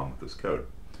actually wrong with this code.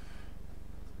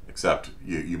 Except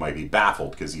you might be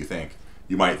baffled because you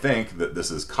might think that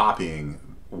this is copying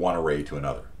one array to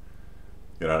another.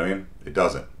 You know what I mean? It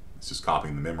doesn't. It's just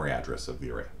copying the memory address of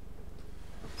the array.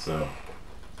 So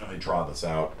let me draw this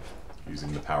out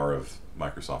using the power of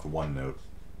Microsoft OneNote.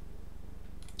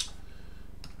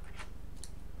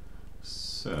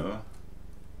 So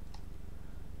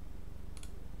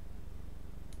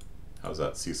how's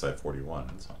that? Seaside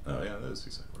 41. Oh yeah, that is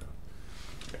Seaside 41.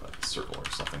 Okay, like a circle or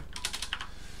something.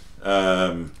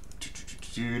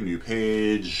 New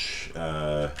page,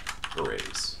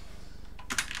 arrays,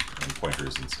 and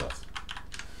pointers and stuff.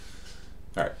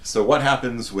 All right. So what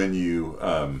happens when you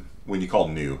call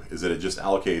new is that it just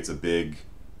allocates a big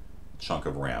chunk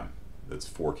of RAM that's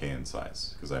 4K in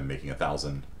size because I'm making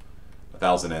 1,000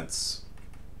 ints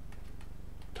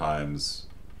times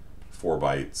 4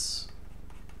 bytes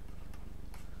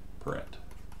per int.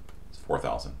 It's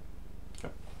 4,000.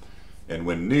 Okay. And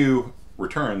when new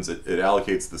returns, it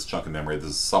allocates this chunk of memory.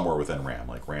 This is somewhere within RAM.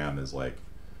 Like RAM is like,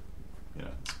 you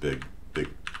know, it's big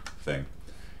thing.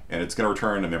 And it's going to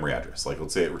return a memory address. Like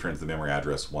let's say it returns the memory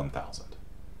address 1,000.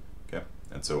 Okay.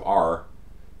 And so R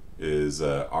is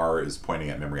pointing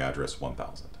at memory address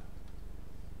 1,000.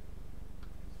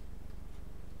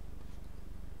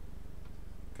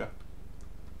 Okay.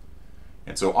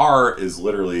 And so R is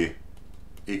literally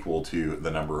equal to the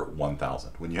number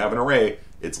 1,000. When you have an array,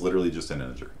 it's literally just an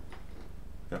integer.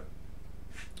 Okay.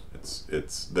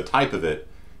 It's the type of it.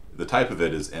 The type of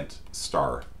it is int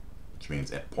star, which means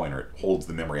int pointer. It holds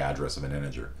the memory address of an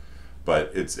integer,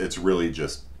 but it's really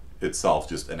just itself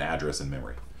just an address in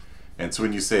memory. And so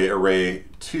when you say array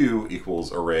 2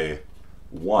 equals array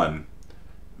 1,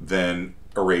 then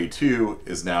array 2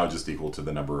 is now just equal to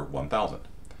the number 1,000.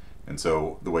 And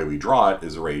so the way we draw it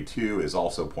is array 2 is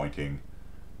also pointing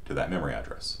to that memory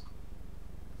address.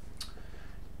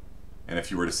 And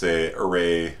if you were to say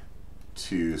array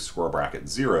 2 square bracket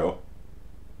 0,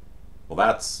 well,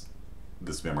 that's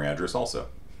this memory address also.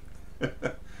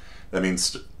 That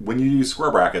means when you use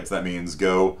square brackets, that means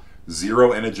go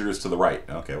 0 integers to the right.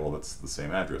 Okay, well, that's the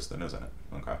same address then, isn't it?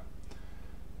 Okay.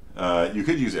 You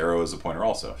could use arrow as a pointer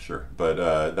also, sure,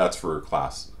 but that's for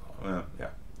class. Yeah.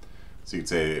 So you'd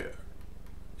say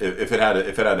if it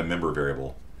had a member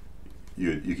variable,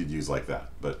 you could use like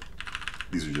that, but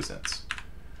these are just ints.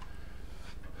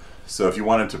 So if you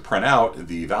wanted to print out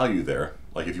the value there,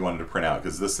 like if you wanted to print out,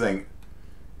 because this thing,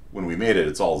 when we made it,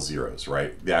 it's all zeros,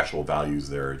 right? The actual values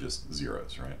there are just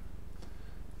zeros, right?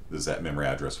 This is at memory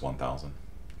address 1,000.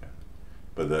 Okay.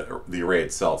 But the array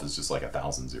itself is just like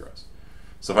 1,000 zeros.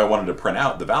 So if I wanted to print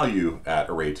out the value at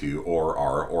array 2 or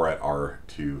R, or at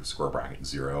R2 square bracket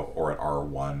 0, or at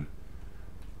R1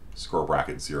 square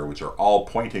bracket 0, which are all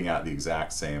pointing at the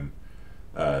exact same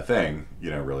thing, you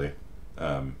know, really,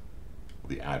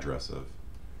 the address of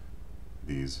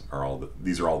these are all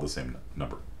the same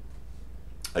number.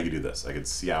 I could do this. I could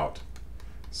cout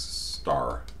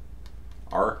star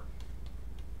R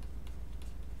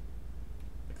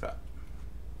like that.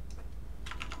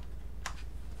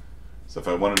 So if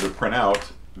I wanted to print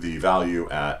out the value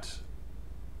at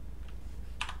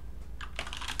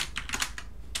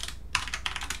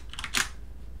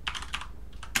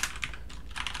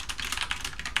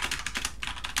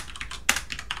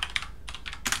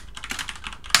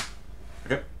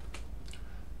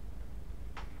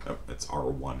it's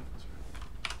R1.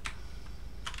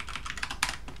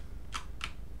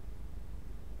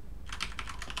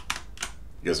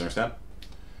 You guys understand?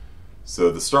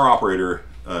 So the star operator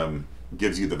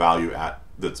gives you the value at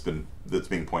that's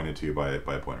being pointed to by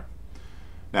a pointer.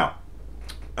 Now,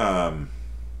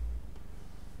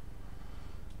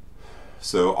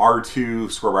 so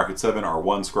R2 square bracket 7,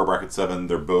 R1 square bracket 7,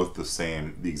 they're both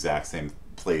the exact same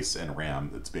place in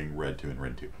RAM that's being read to and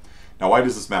read to. Now, why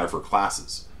does this matter for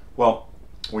classes? Well,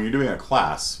 when you're doing a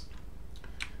class,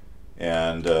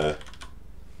 and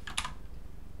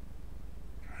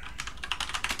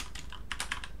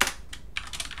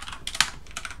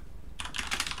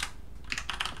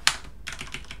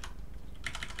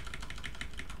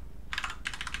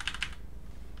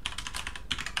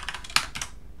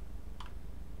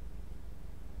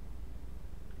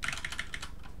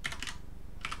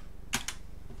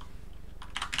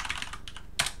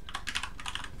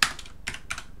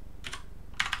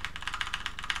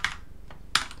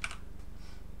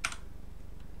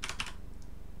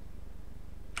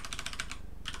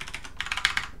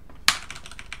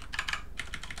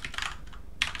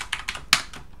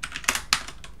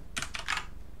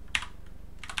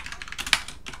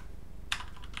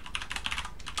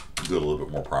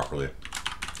really.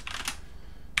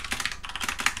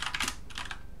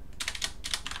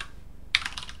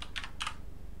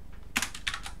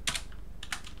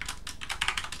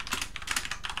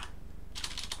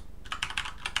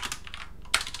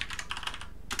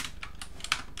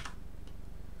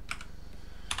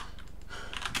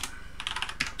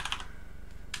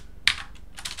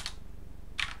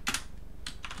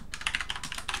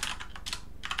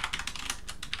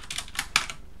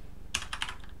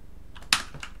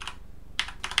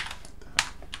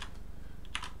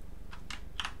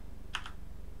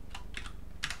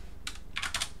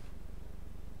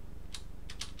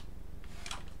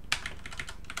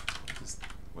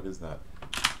 What is that?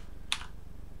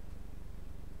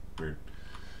 Weird.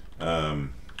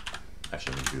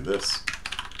 Actually, I'm going to do this.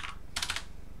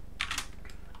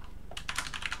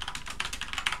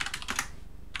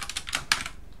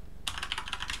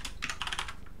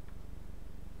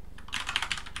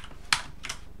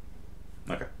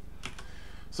 Okay.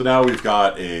 So now we've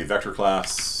got a vector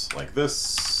class like this.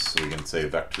 So we can say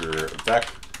vector vec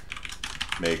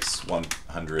makes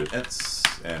 100 ints,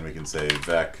 and we can say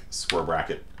vec square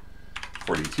bracket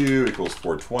 42 equals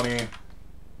 420,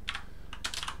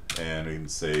 and we can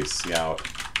say cout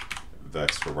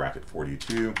vec square bracket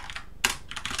 42.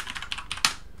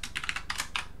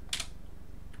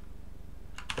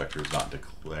 Vector is not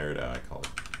declared. I call it.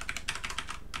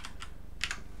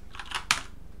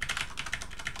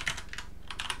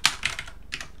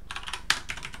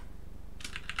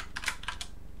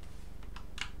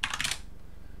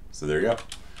 So there you go.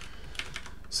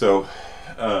 So,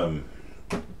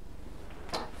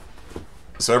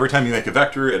 so every time you make a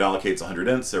vector, it allocates 100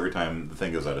 ints. Every time the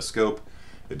thing goes out of scope,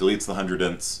 it deletes the 100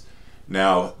 ints.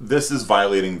 Now, this is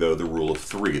violating, though, the rule of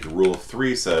 3. The rule of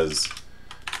 3 says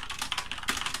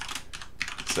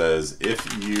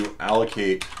if you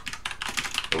allocate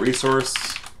a resource,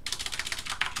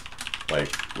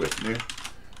 like with new,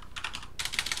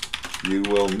 you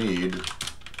will need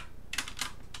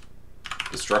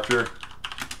destructor,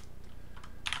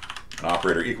 an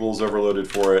operator equals overloaded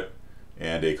for it,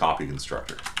 and a copy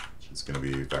constructor, which is going to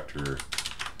be vector,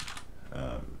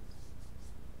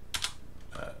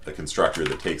 a constructor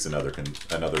that takes another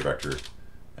vector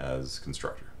as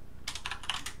constructor.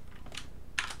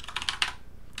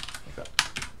 Okay.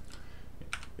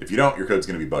 If you don't, your code's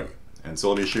going to be buggy. And so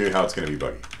let me show you how it's going to be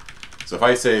buggy. So if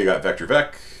I say you got vector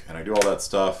vec, and I do all that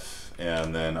stuff,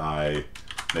 and then I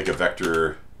make a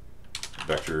vector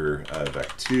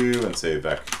vec2 and say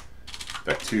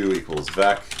vec2 equals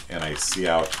vec, and I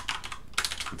cout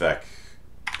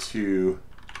vec2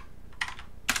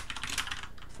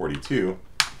 42,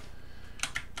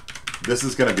 this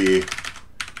is going to be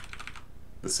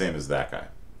the same as that guy,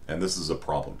 and this is a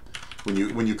problem.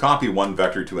 When you copy one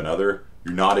vector to another,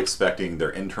 you're not expecting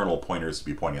their internal pointers to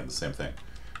be pointing at the same thing.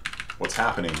 What's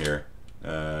happening here?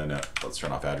 No, let's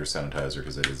turn off address sanitizer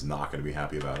because it is not going to be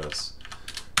happy about us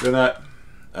doing that.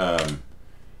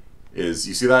 Is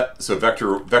you see that? So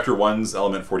vector 1's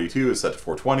element 42 is set to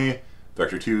 420.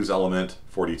 Vector 2's element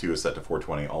 42 is set to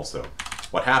 420 also.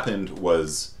 What happened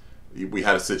was we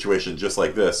had a situation just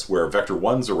like this where vector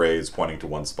 1's array is pointing to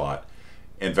one spot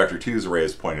and vector 2's array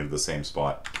is pointing to the same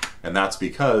spot. And that's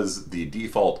because the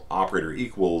default operator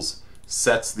equals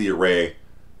sets the array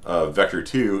of vector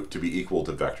 2 to be equal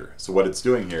to vector. So what it's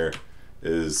doing here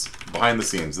is, behind the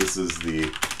scenes, this is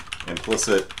the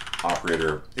implicit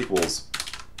operator equals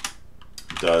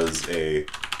does a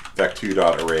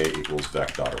vec2.array equals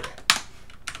vec.array.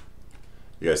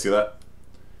 You guys see that?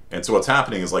 And so what's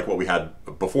happening is like what we had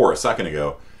before a second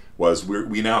ago was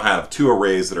we now have two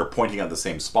arrays that are pointing at the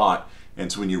same spot,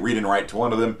 and so when you read and write to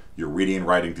one of them, you're reading and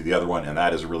writing to the other one, and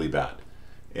that is really bad.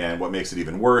 And what makes it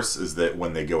even worse is that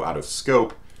when they go out of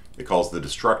scope, it calls the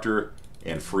destructor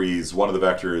and frees one of the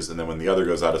vectors, and then when the other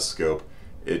goes out of scope,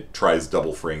 it tries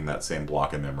double freeing that same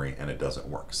block of memory, and it doesn't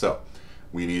work. So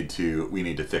we need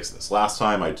to fix this. Last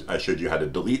time I showed you how to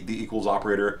delete the equals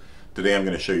operator. Today I'm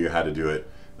going to show you how to do it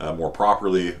more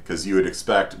properly, because you would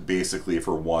expect basically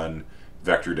for one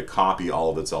vector to copy all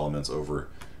of its elements over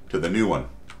to the new one.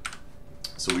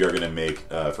 So we are going to make,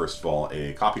 first of all,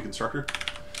 a copy constructor.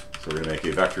 So we're going to make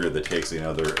a vector that takes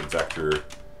another vector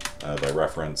by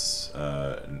reference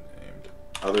named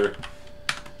other.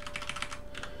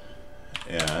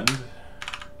 And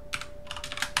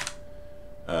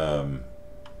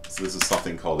so this is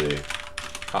something called a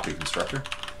copy constructor,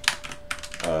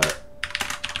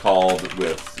 called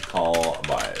with call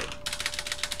by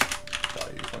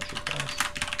value function calls.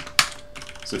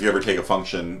 So if you ever take a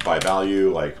function by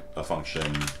value, like a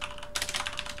function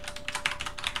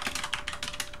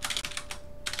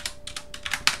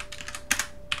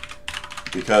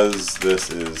because this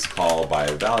is call by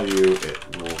value,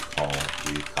 it will call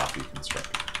the copy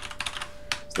constructor.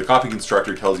 So the copy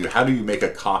constructor tells you how do you make a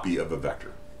copy of a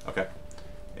vector, okay?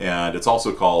 And it's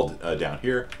also called down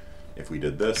here, if we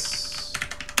did this,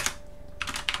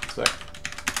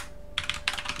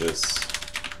 this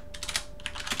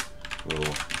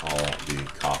will call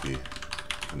the copy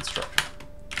constructor.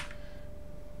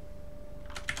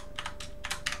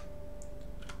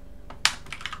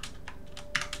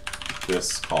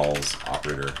 This calls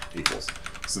operator equals.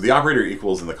 So the operator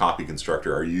equals and the copy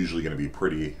constructor are usually going to be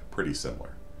pretty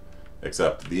similar,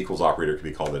 except the equals operator can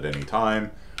be called at any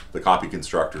time. The copy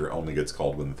constructor only gets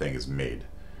called when the thing is made.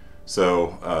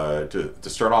 So to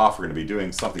start off, we're going to be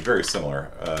doing something very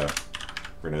similar.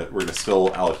 We're gonna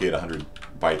still allocate 100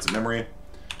 bytes of memory,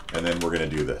 and then we're going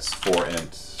to do this for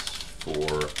int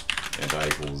I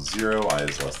equals 0, I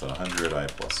is less than 100, I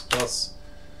plus plus.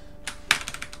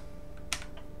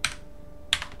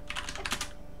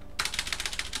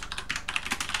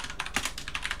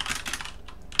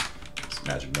 These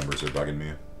magic numbers are bugging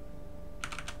me.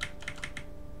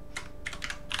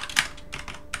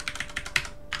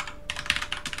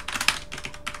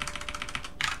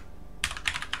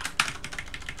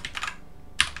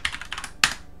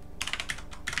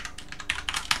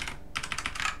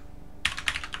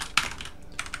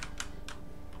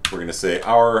 We're going to say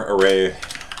our array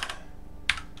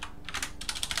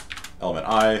element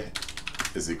I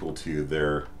is equal to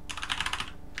their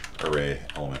array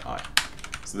element I.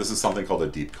 So this is something called a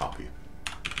deep copy.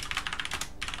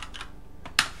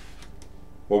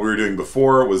 What we were doing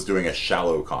before was doing a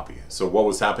shallow copy. So what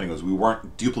was happening was we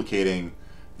weren't duplicating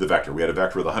the vector. We had a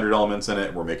vector with 100 elements in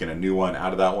it. We're making a new one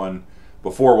out of that one.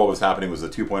 Before, what was happening was the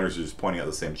two pointers are just pointing at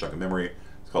the same chunk of memory.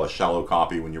 It's called a shallow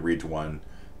copy. When you read to one,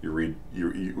 when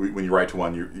you write to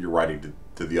one, you're writing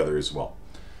to the other as well.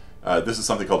 This is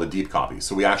something called a deep copy.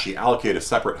 So we actually allocate a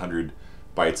separate 100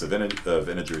 bytes of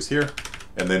integers here,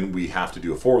 and then we have to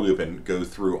do a for loop and go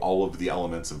through all of the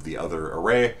elements of the other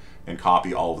array and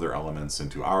copy all of their elements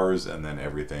into ours, and then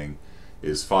everything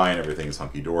is fine, everything is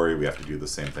hunky-dory. We have to do the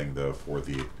same thing though for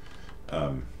the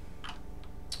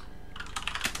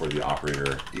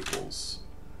operator equals.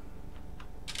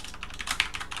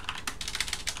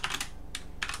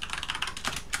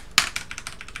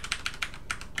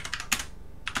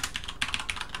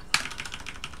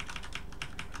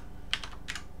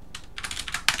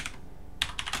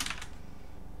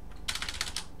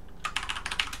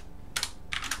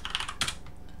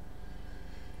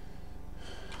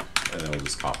 And then we'll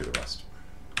just copy the rest.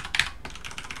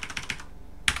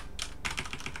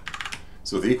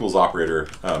 So with the equals operator,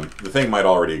 the thing might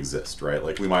already exist, right?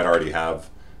 Like we might already have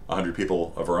 100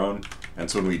 people of our own. And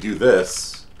so when we do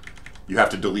this, you have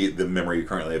to delete the memory you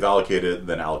currently have allocated,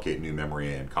 then allocate new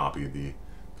memory and copy the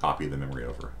memory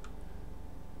over.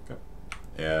 Okay.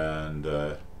 And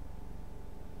yeah,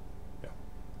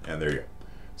 and there you go.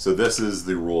 So this is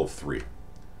the rule of 3.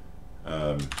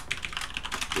 Rule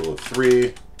of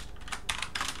 3.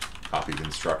 Copy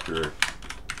constructor,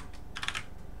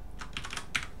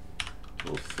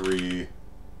 rule 3,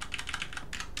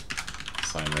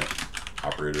 assignment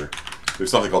operator. There's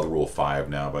something called the rule of 5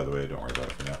 now, by the way. Don't worry about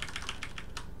it for now.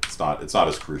 It's not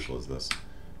as crucial as this.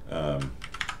 Do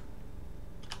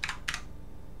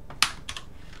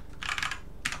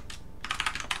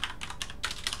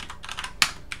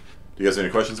you guys have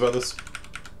any questions about this?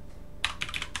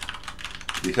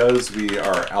 Because we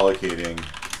are allocating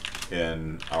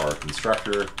in our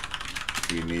constructor,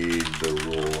 we need the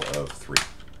rule of 3.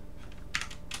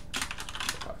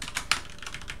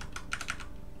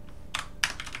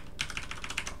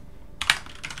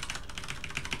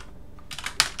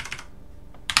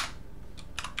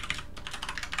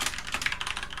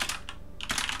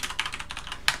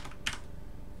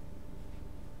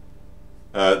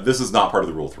 This is not part of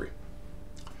the rule 3.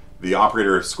 The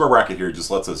operator square bracket here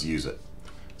just lets us use it.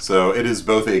 So it is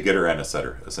both a getter and a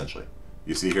setter, essentially.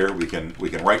 You see here, we can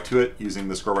write to it using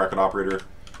the square bracket operator,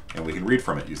 and we can read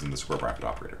from it using the square bracket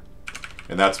operator.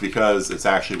 And that's because it's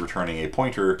actually returning a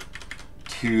pointer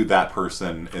to that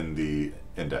person in the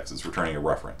index. It's returning a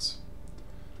reference.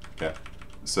 Okay,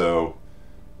 so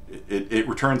it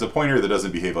returns a pointer that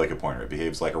doesn't behave like a pointer. It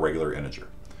behaves like a regular integer.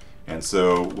 And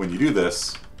so when you do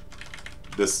this,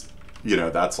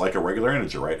 that's like a regular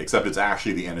integer, right? Except it's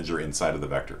actually the integer inside of the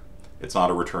vector. It's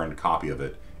not a returned copy of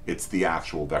it. It's the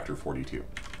actual vector 42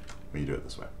 when you do it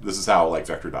this way. This is how like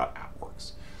vector.at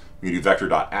works. When you do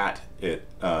vector.at, it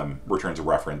returns a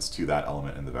reference to that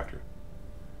element in the vector.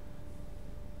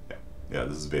 Yeah,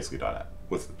 this is basically .at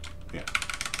with, yeah.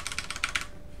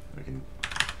 We can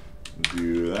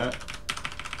do that.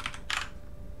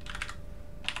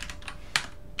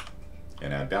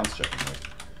 and add bounds checking. Right?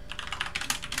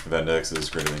 If index is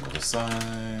greater than or equal to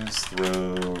size,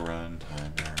 throw, run,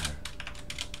 timer.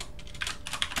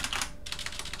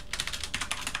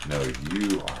 No,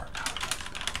 you are out of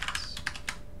bounds.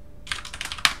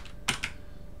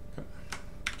 Okay.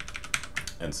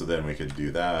 And so then we could do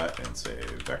that and say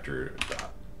vector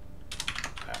dot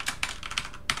at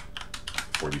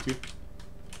 42.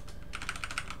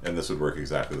 And this would work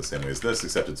exactly the same way as this,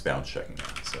 except it's bounds checking now.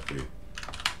 So if we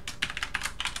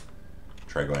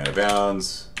try going out of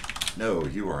bounds, no,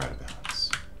 you are out of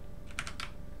bounds.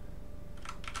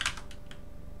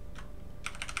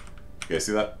 Okay,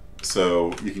 see that?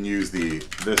 So you can use the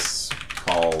this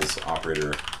calls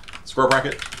operator square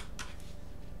bracket,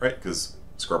 right? Because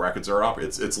square brackets are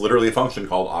it's literally a function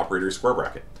called operator square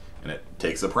bracket, and it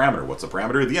takes a parameter. What's a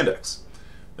parameter? The index.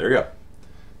 There you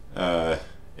go.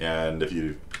 And if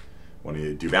you want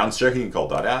to do bounds checking, you can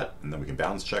call .at, and then we can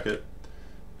bounds check it.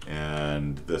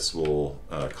 And this will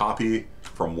copy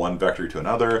from one vector to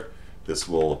another. This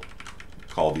will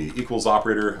call the equals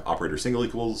operator, operator single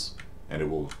equals, and it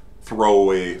will throw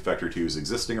away vector 2's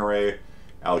existing array,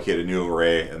 allocate a new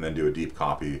array, and then do a deep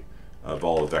copy of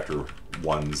all of vector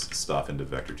 1's stuff into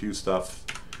vector 2 stuff.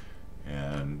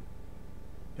 And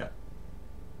yeah.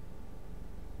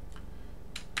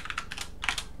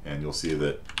 And you'll see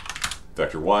that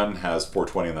vector 1 has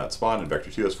 420 in that spot, and vector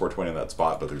 2 has 420 in that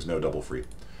spot, but there's no double free,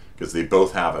 because they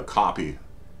both have a copy.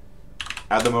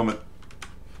 At the moment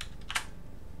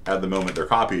they're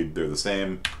copied, they're the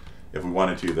same. If we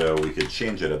wanted to, though, we could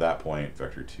change it at that point.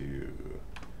 Vector 2,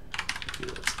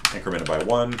 let's increment it by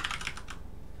 1. And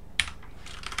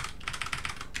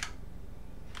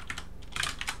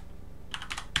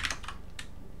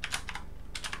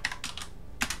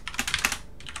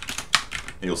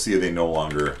you'll see they no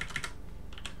longer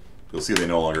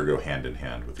go hand in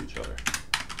hand with each other.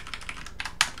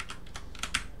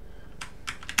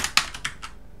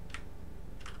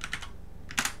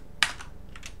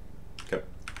 Okay,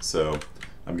 so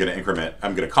I'm going to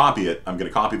copy it. I'm going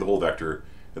to copy the whole vector,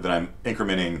 and then I'm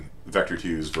incrementing vector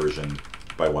 2's version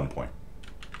by 1 point.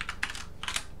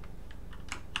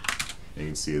 And you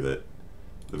can see that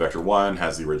the vector 1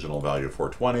 has the original value of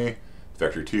 420.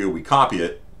 Vector 2, we copy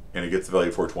it, and it gets the value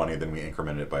of 420, then we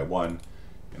increment it by 1,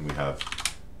 and we have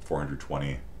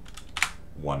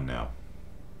 421 now,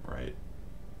 right?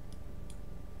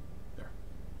 There.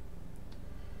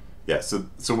 Yeah, so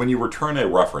when you return a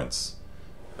reference,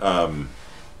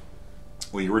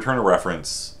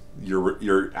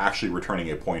 you're actually returning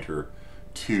a pointer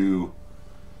to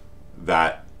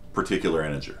that particular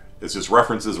integer. It's just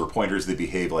references or pointers that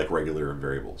behave like regular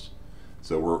variables.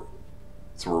 So we're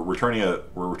returning a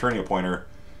pointer,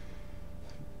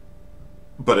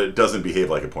 but it doesn't behave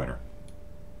like a pointer.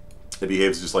 It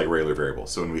behaves just like a regular variable.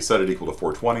 So when we set it equal to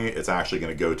 420, it's actually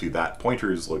going to go to that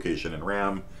pointer's location in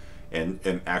RAM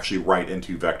and actually write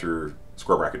into vector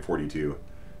square bracket 42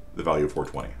 the value of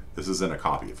 420. This isn't a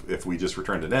copy. If we just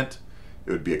returned an int,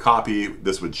 it would be a copy.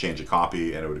 This would change a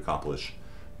copy, and it would accomplish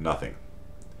nothing,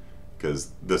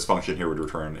 because this function here would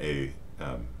return a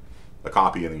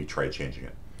copy, and then you try changing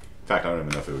it. In fact, I don't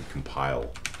even know if it would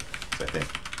compile. I think,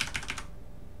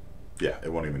 yeah,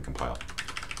 it won't even compile.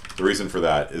 The reason for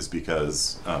that is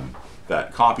because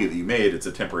that copy that you made, it's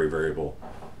a temporary variable.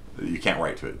 You can't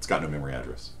write to it. It's got no memory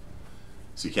address,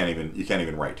 so you can't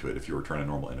even write to it if you return a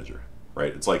normal integer,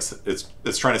 right? It's like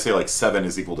it's trying to say like 7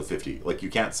 is equal to 50. Like you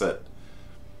can't set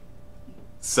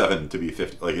 7 to be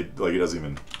 50. Like it doesn't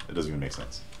even make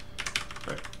sense,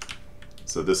 right?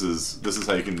 So this is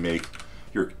how you can make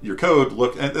your code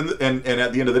look, and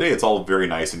at the end of the day, it's all very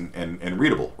nice and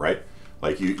readable, right?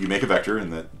 Like you make a vector,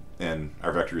 and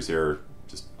our vectors here are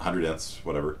just 100 ints,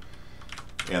 whatever,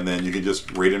 and then you can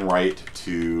just read and write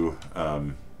to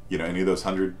any of those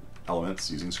 100 elements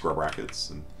using square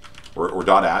brackets, or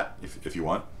 .at if you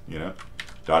want,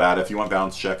 .at if you want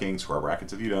bounds checking, square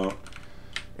brackets if you don't,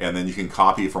 and then you can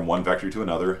copy from one vector to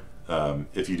another.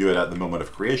 If you do it at the moment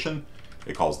of creation,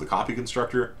 it calls the copy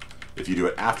constructor. If you do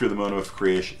it after the moment of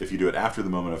creation,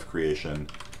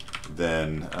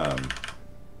 then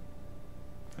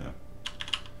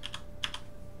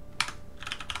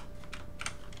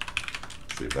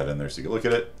leave that in there so you can look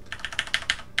at it.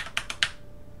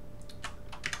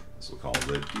 This we'll call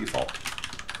the default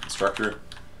constructor.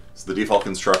 So the default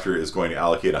constructor is going to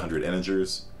allocate 100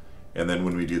 integers, and then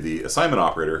when we do the assignment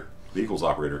operator, the equals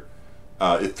operator,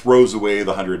 it throws away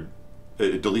the 100.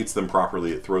 It deletes them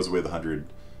properly. It throws away the 100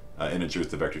 integers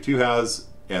the vector 2 has,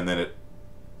 and then it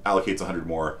allocates 100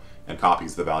 more and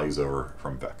copies the values over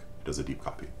from vec. It does a deep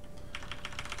copy.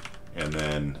 And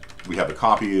then we have a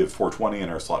copy of 420 in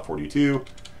our slot 42.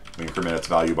 We increment its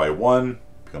value by 1,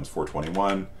 becomes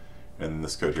 421, and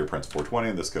this code here prints 420,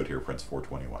 and this code here prints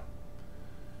 421.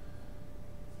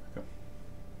 Okay.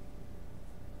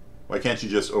 Why can't you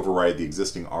just override the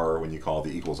existing R when you call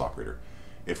the equals operator?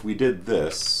 If we did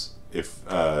this, if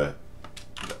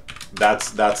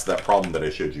that's that problem that I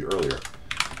showed you earlier.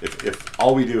 If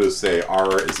all we do is say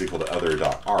R is equal to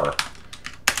other.R,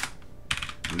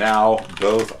 now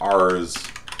both R's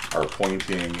are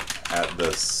pointing at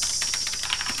the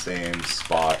same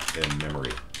spot in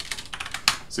memory.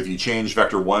 So if you change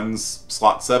vector 1's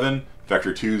slot 7,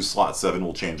 vector 2's slot 7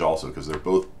 will change also, because they're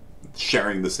both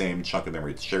sharing the same chunk of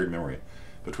memory. It's shared memory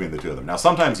between the two of them. Now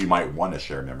sometimes you might want to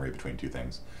share memory between two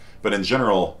things, but in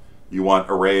general you want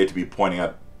array to be pointing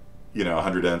at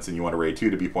 100 ints, and you want array 2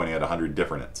 to be pointing at 100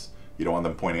 different ints. You don't want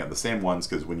them pointing at the same ones,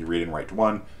 because when you read and write to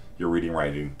one, you're reading and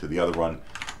writing to the other one.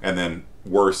 And then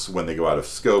worse, when they go out of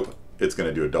scope, it's going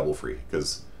to do a double free,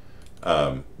 because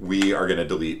we are going to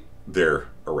delete their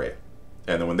array.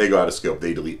 And then when they go out of scope,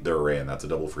 they delete their array, and that's a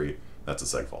double free. That's a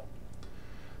segfault.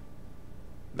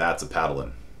 That's a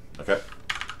paddle-in. Okay?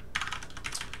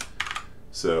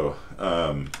 So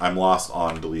I'm lost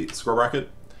on delete square bracket.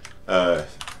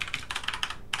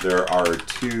 There are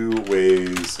two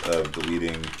ways of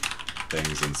deleting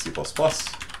things in C++.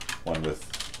 One with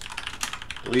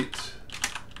delete,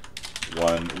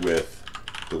 one with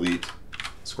delete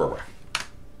square bracket.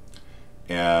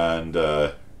 And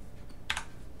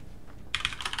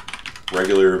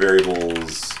regular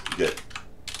variables get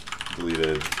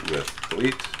deleted with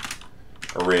delete.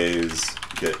 Arrays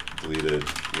get deleted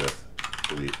with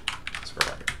delete square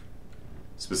bracket.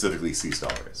 Specifically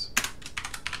C-style arrays.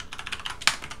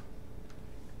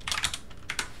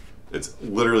 It's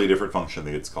literally a different function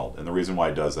that gets called. And the reason why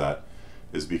it does that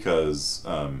is because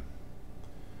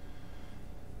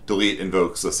delete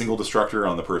invokes a single destructor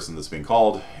on the person that's being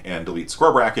called, and delete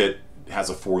square bracket has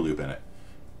a for loop in it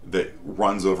that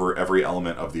runs over every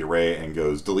element of the array and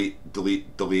goes delete,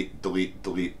 delete, delete, delete,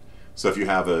 delete. So if you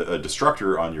have a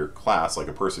destructor on your class, like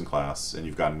a person class, and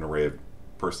you've got an array of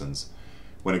persons,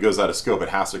 when it goes out of scope, it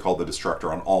has to call the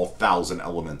destructor on all 1,000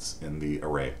 elements in the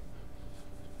array.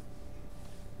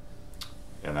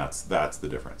 And that's the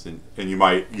difference. And you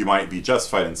might be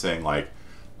justified in saying, like,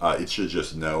 it should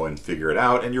just know and figure it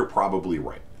out, and you're probably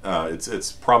right.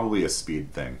 It's probably a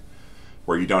speed thing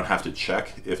where you don't have to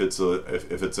check if it's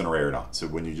an array or not. So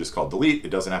when you just call delete, it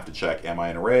doesn't have to check, am I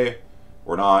an array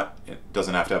or not? It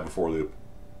doesn't have to have a for loop.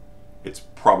 It's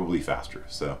probably faster.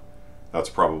 So that's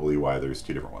probably why there's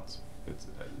two different ones. It's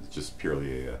just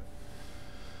purely a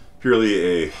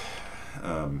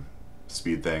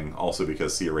speed thing. Also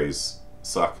because C arrays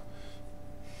suck.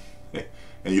 And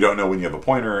you don't know when you have a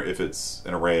pointer if it's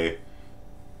an array,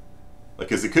 like,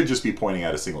 because it could just be pointing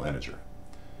at a single integer,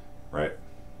 right?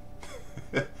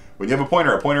 When you have a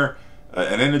pointer,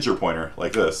 an integer pointer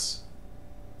like this,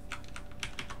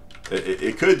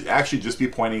 it could actually just be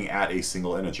pointing at a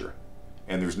single integer,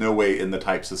 and there's no way in the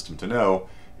type system to know,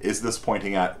 is this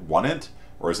pointing at 1 int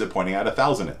or is it pointing at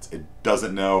 1,000 ints? It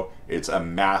doesn't know. It's a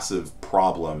massive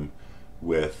problem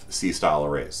with C-style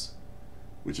arrays,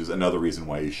 which is another reason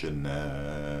why you should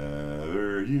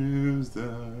never use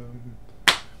them.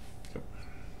 Okay.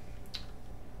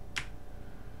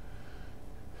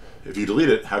 If you delete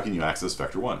it, how can you access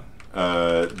vector 1?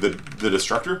 The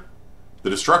destructor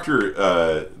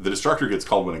gets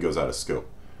called when it goes out of scope.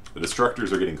 The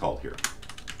destructors are getting called here.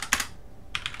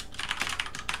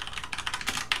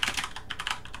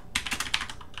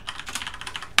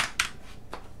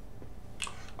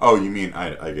 Oh, you mean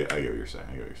I get what you're saying.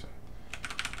 I get what you're saying.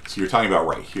 So you're talking about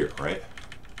right here, right?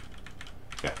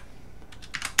 Yeah.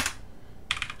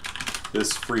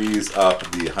 This frees up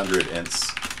the 100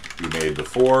 ints we made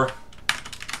before.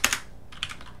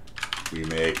 We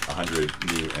make 100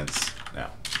 new ints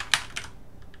now.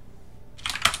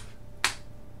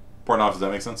 Important off, does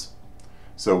that make sense?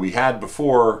 So we had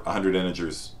before 100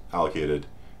 integers allocated,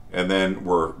 and then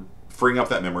we're freeing up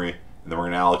that memory, and then we're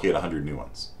going to allocate 100 new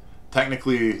ones.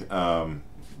 Technically,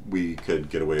 we could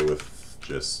get away with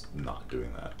just not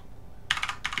doing that,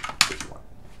 if you want.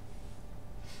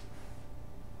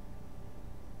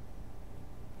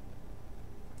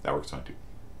 That works fine too.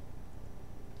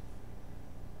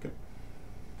 Okay.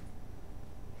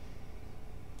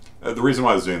 The reason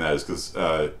why I was doing that is because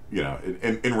you know,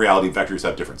 in reality, vectors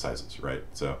have different sizes, right?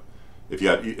 So if you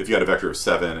had a vector of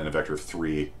 7 and a vector of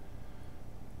 3,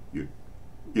 you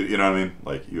know what I mean?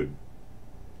 Like, you would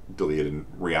delete and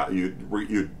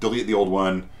you delete the old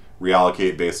one,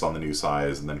 reallocate based on the new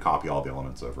size, and then copy all the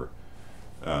elements over.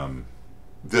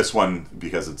 This one,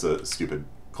 because it's a stupid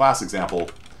class example,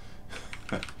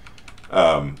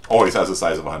 always has a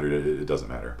size of 100. It doesn't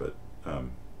matter, but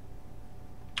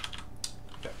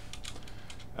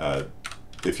yeah.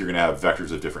 If you're going to have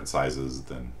vectors of different sizes,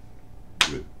 then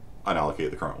you would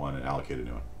unallocate the current one and allocate a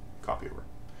new one, copy over.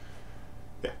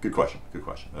 Yeah, good question. Good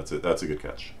question. That's it. That's a good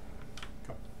catch.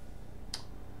 Okay.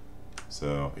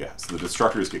 So yeah, so the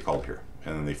destructors get called here,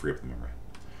 and then they free up the memory.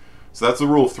 So that's the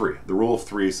rule of 3. The rule of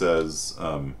 3 says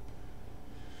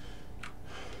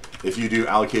if you do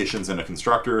allocations in a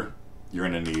constructor, you're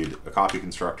going to need a copy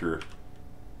constructor.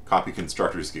 Copy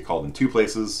constructors get called in 2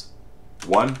 places.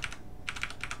 1,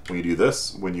 when you do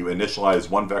this, when you initialize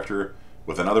one vector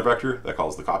with another vector, that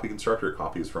calls the copy constructor. It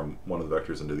copies from one of the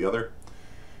vectors into the other.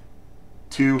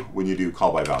 2, when you do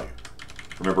call by value.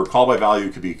 Remember, call by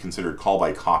value could be considered call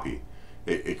by copy.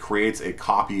 It creates a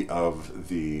copy of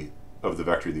the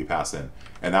vector that you pass in,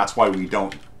 and that's why we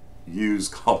don't use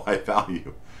call by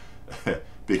value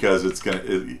because it's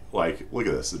gonna like, look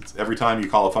at this. It's every time you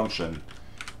call a function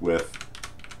with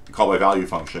call by value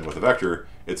function with a vector,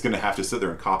 it's going to have to sit there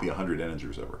and copy 100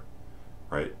 integers over,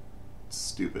 right? It's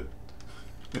stupid.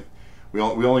 we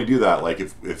only do that like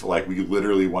if like we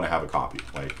literally want to have a copy,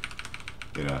 like,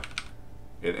 you know,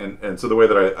 and so the way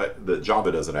that that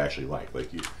Java does it, I actually like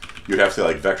you'd have to say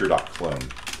like vector.clone.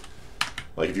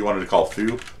 Like if you wanted to call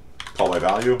foo, call by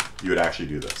value, you would actually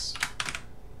do this.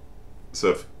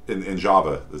 So if in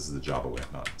Java, this is the Java way,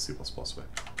 not C++ way.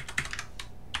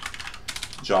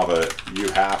 Java, you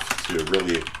have to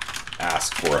really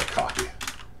ask for a copy,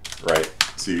 right?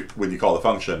 So when you call the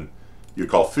function, you'd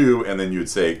call foo, and then you'd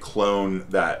say clone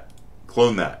that.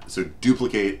 So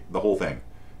duplicate the whole thing,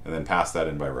 and then pass that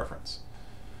in by reference.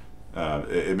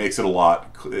 It makes it a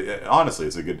lot. Honestly,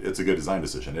 it's a good design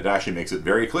decision. It actually makes it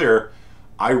very clear.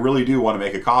 I really do want to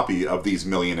make a copy of these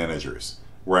million integers,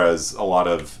 whereas a lot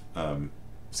of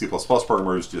C++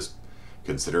 programmers just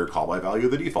consider call by value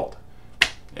the default,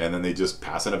 and then they just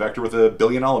pass in a vector with 1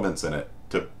 billion elements in it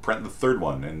to print the third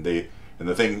one, and the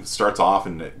thing starts off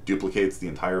and it duplicates the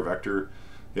entire vector,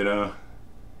 you know,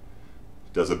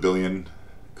 does 1 billion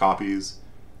copies,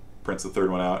 prints the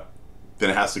third one out, then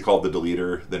it has to call the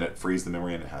deleter, then it frees the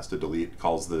memory and it has to delete,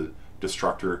 calls the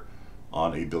destructor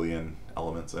on 1 billion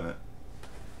elements in it.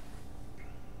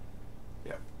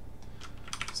 Yeah.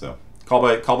 So call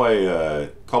by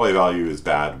value is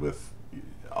bad with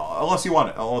unless you want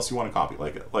a copy.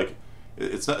 Like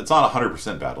it's not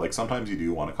 100% bad. Like sometimes you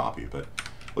do want a copy, but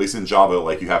at least in Java,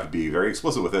 like you have to be very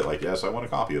explicit with it. Like, yes, I want a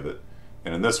copy of it.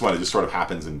 And in this one, it just sort of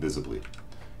happens invisibly,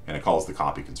 and it calls the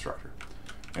copy constructor.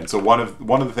 And so one of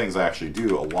the things I actually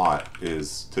do a lot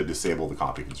is to disable the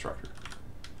copy constructor.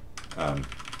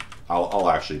 I'll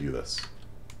actually do this.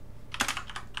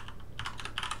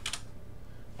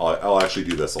 I'll actually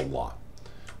do this a lot.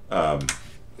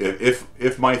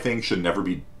 If my thing should never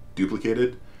be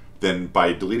duplicated, then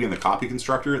by deleting the copy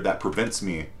constructor, that prevents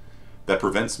me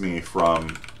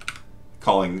from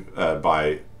calling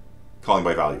by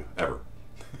value ever.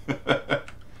 Did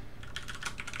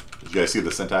you guys see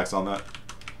the syntax on that?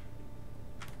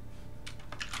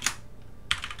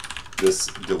 This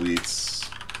deletes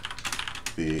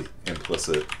the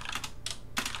implicit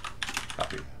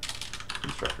copy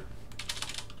constructor.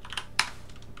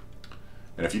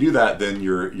 And if you do that, then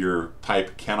your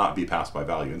type cannot be passed by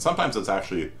value. And sometimes it's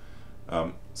actually,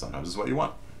 sometimes it's what you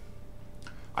want.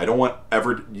 I don't want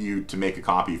ever you to make a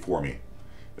copy for me.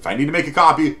 If I need to make a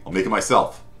copy, I'll make it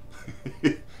myself.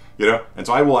 You know? And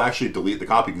so I will actually delete the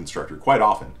copy constructor quite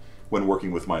often when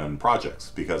working with my own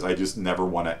projects, because I just never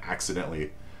want to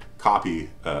accidentally copy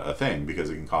a thing, because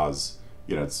it can cause,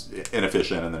 you know, it's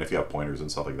inefficient, and then if you have pointers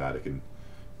and stuff like that, it can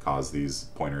cause these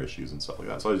pointer issues and stuff like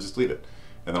that. So I just leave it.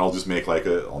 And then I'll just make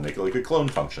I'll make it like a clone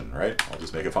function, right? I'll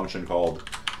just make a function called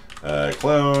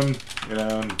clone, you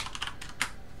know,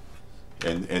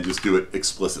 and just do it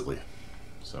explicitly.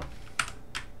 So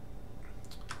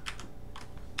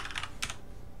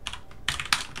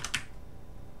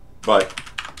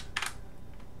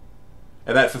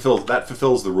and that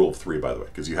fulfills the rule of 3, by the way,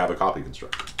 because you have a copy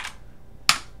constructor.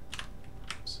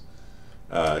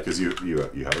 Because you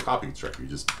have a copy constructor, you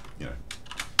just, you know,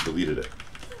 deleted it.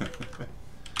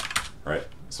 Right?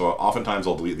 So oftentimes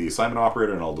I'll delete the assignment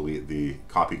operator and I'll delete the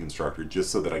copy constructor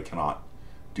just so that I cannot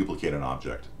duplicate an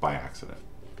object by accident,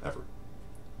 ever.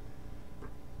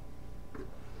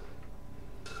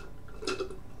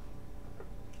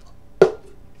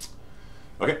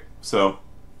 Okay, so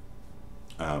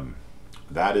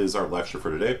that is our lecture for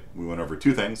today. We went over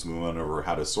 2 things. We went over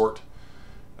how to sort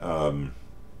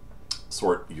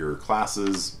your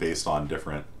classes based on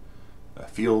different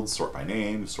fields, sort by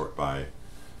name, sort by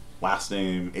last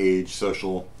name, age,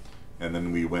 social, and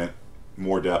then we went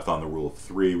more depth on the rule of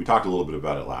 3. We talked a little bit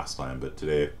about it last time, but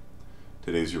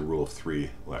today's your rule of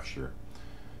 3 lecture.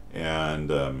 And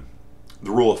the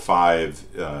rule of 5,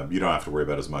 you don't have to worry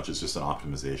about as much. It's just an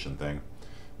optimization thing.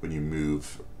 When you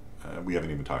move, we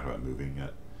haven't even talked about moving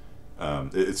yet.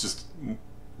 It's just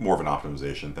more of an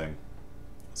optimization thing.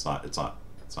 It's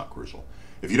not crucial.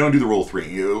 If you don't do the rule of 3,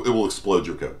 it will explode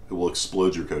your code. It will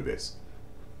explode your code base.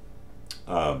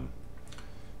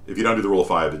 If you don't do the rule of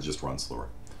 5, it just runs slower.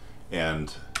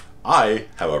 And I,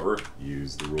 however,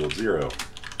 use the rule of 0.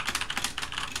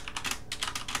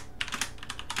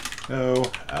 No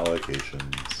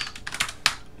allocations.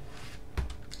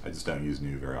 I just don't use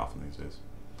new very often these days.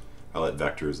 I let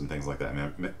vectors and things like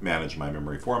that manage my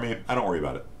memory for me. I don't worry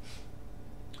about it.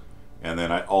 And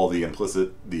then all the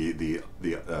implicit, the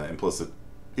implicit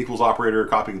equals operator,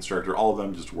 copy constructor, all of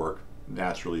them just work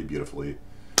naturally, beautifully.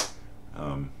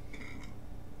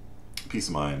 Peace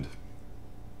of mind.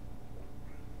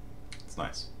 It's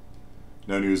nice.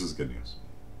 No news is good news.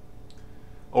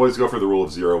 Always go for the rule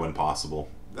of 0 when possible.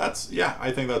 I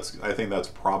think that's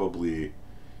probably.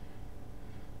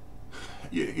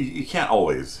 You can't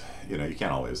always, you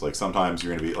can't always. Like sometimes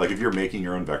you're going to be, like if you're making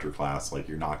your own vector class, like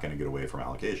you're not going to get away from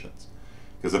allocations.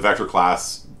 Because the vector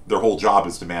class, their whole job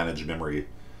is to manage memory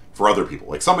for other people.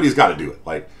 Like somebody's got to do it.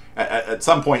 Like at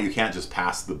some point you can't just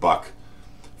pass the buck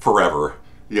forever,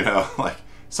 like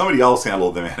somebody else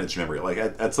handled the managed memory. Like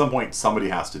at some point somebody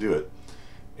has to do it.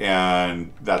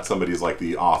 And that somebody's like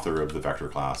the author of the vector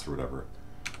class or whatever.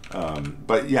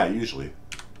 But yeah, usually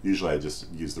I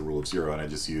just use the rule of 0 and I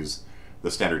just use the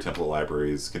standard template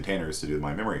libraries containers to do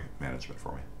my memory management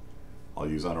for me. I'll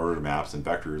use unordered maps and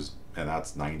vectors, and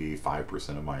that's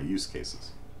 95% of my use cases.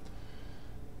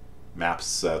 Maps,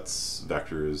 sets,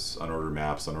 vectors, unordered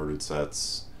maps, unordered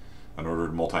sets,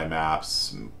 unordered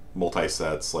multi-maps,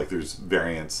 multi-sets. Like there's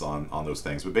variants on those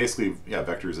things. But basically, yeah,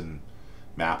 vectors and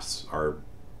maps are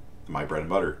my bread and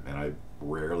butter, and I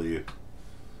rarely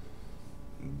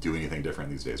do anything different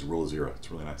these days. Rule of 0,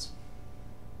 it's really nice.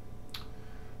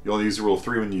 You only use the rule of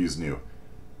 3 when you use new.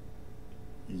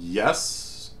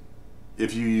 Yes,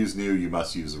 if you use new, you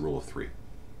must use the rule of 3,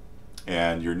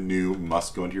 and your new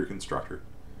must go into your constructor.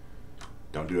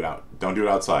 Don't do it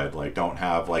outside. Like don't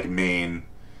have like main,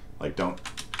 like don't,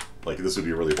 like this would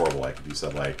be really horrible. Like if you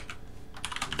said like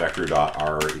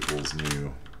vector.r equals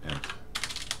new, and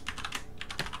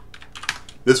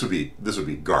this would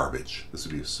be garbage. This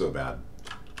would be so bad.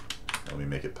 Let me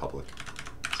make it public.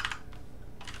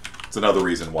 It's another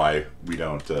reason why we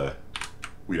don't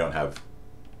have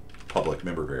public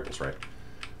member variables, right?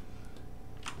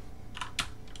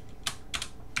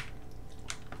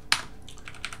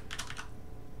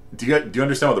 Do you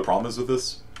understand what the problem is with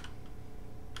this?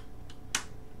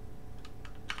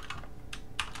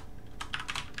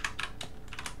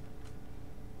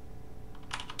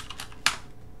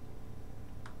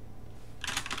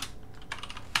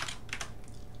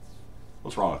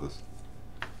 What's wrong with this?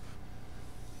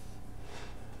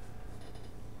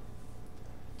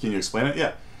 Can you explain it?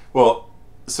 Yeah. Well,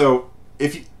 so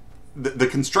if you, the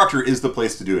constructor is the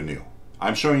place to do a new.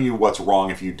 I'm showing you what's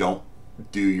wrong if you don't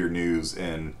do your news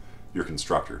in your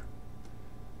constructor.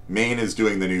 Main is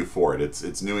doing the new for it.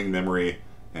 It's newing memory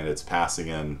and it's passing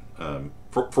in.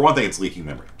 For one thing, it's leaking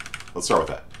memory. Let's start with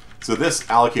that. So this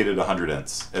allocated 100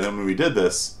 ints, and then when we did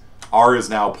this, R is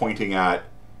now pointing at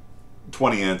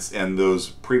 20 ints, and those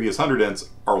previous 100 ints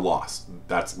are lost.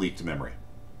 That's leaked memory.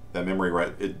 That memory,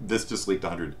 right? This just leaked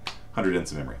 100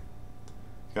 ints of memory.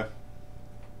 Okay.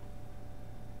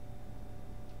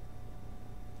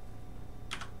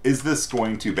 Is this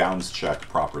going to bounds check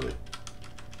properly?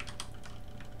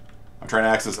 I'm trying to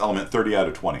access element 30 out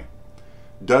of 20.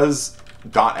 Does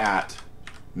 .at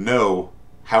know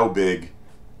how big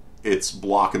its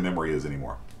block of memory is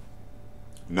anymore?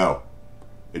 No,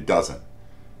 it doesn't.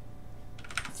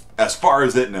 As far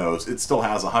as it knows, it still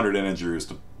has 100 integers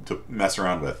to mess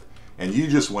around with. And you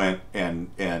just went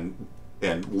and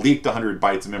leaked 100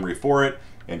 bytes of memory for it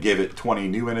and gave it 20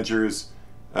 new integers.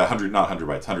 100, not 100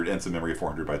 bytes, 100 ints of memory,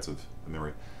 400 bytes of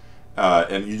memory.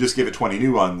 And you just give it 20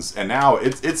 new ones, and now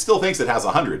it still thinks it has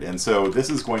 100. And so this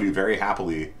is going to very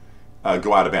happily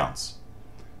go out of bounds.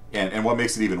 And what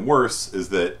makes it even worse is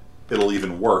that it'll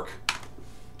even work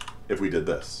if we did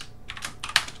this.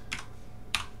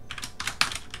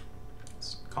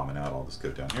 Let's comment out all this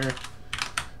code down here.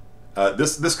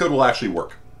 This code will actually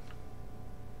work.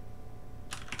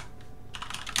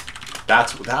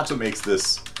 That's what makes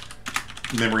this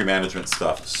memory management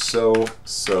stuff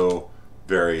so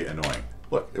very annoying.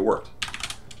 Look, it worked.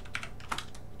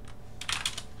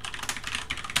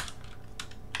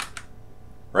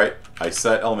 Right? I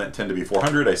set element 10 to be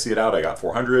 400. I see it out. I got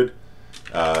 400.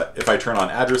 If I turn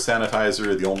on address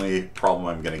sanitizer, the only problem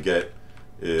I'm going to get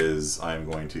is I'm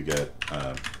going to get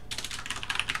a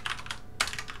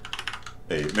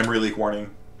memory leak warning,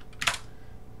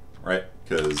 right?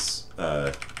 Because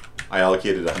I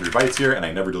allocated 100 bytes here and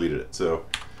I never deleted it. So,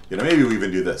 you know, maybe we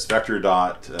even do this. Vector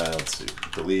dot, let's see,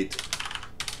 delete.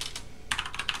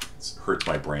 It hurts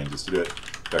my brain just to do it.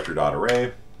 Vector dot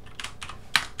array.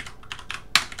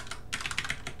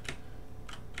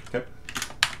 Okay.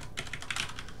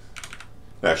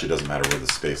 It actually doesn't matter where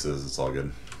the space is. It's all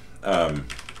good. I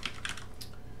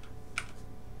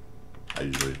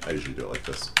usually do it like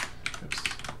this. Oops.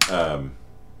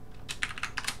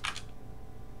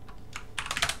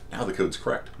 Now the code's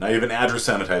correct. Now even address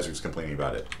sanitizer is complaining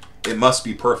about it. It must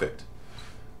be perfect.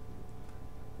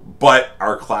 But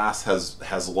our class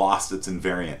has lost its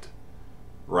invariant,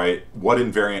 right? What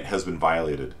invariant has been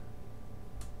violated?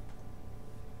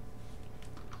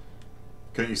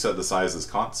 Couldn't you set the size as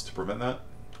const to prevent that?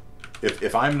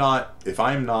 If I'm not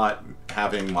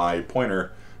having my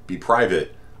pointer be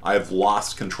private, I've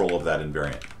lost control of that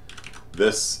invariant.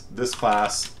 This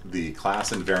class, the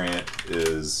class invariant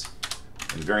is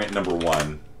invariant number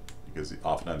 1, because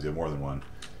oftentimes you have more than one,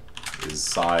 is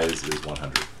size is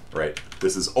 100, right?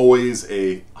 This is always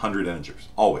 100 integers,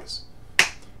 always.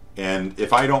 And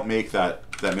if I don't make that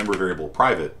member variable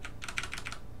private,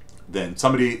 then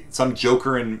some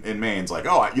joker in main's like,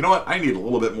 oh, you know what? I need a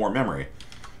little bit more memory.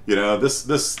 You know,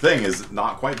 this thing is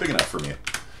not quite big enough for me.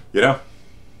 You know,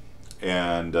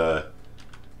 and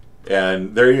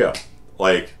there you go.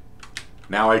 Like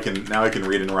now I can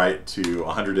read and write to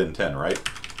 110, right?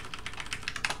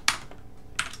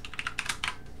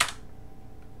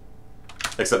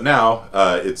 Except now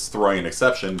it's throwing an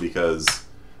exception because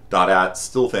 .at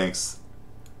still thinks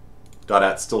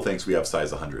we have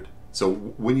size 100. So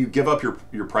when you give up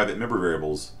your private member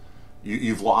variables,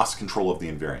 you've lost control of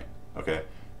the invariant. Okay,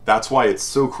 that's why it's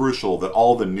so crucial that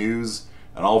all the news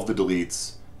and all of the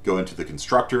deletes go into the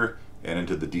constructor and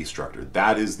into the destructor.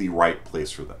 That is the right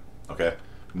place for them. Okay,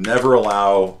 never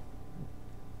allow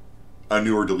a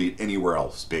new or delete anywhere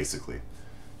else, basically.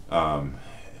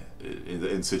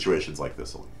 In situations like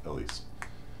this, at least.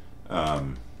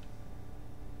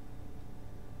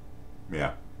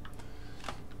 Yeah.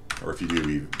 Or if you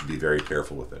do, be very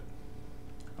careful with it.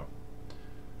 Oh.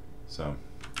 So,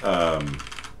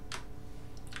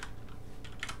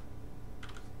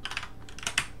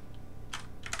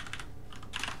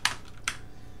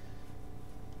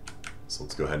 so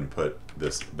let's go ahead and put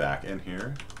this back in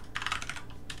here.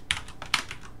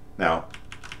 Now,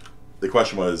 the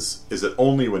question was, is it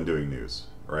only when doing news,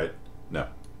 right? No.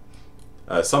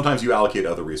 Sometimes you allocate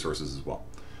other resources as well.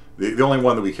 The only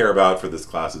one that we care about for this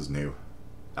class is new.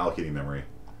 Allocating memory.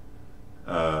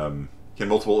 Can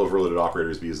multiple overloaded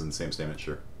operators be used in the same statement?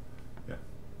 Sure. Yeah.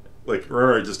 Like,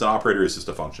 remember, just an operator is just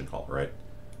a function call, right?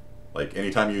 Like,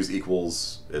 anytime you use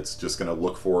equals, it's just going to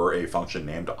look for a function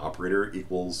named operator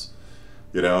equals,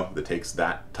 you know, that takes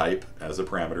that type as a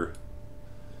parameter.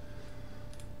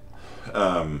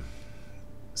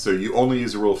 So you only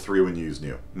use a rule of 3 when you use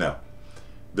new. No.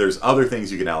 There's other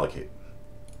things you can allocate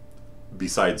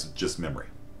besides just memory.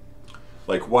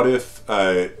 Like, what if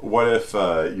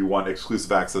you want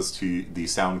exclusive access to the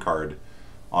sound card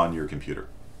on your computer,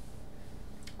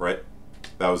 right?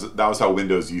 That was how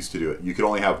Windows used to do it. You could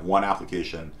only have one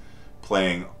application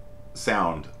playing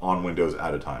sound on Windows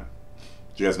at a time.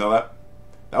 Did you guys know that?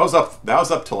 That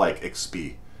was up to like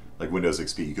XP, like Windows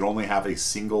XP. You could only have a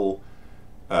single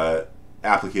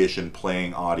application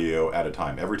playing audio at a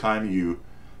time. Every time you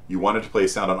wanted to play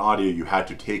sound on audio, you had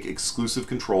to take exclusive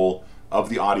control of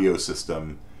the audio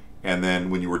system, and then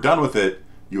when you were done with it,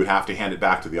 you would have to hand it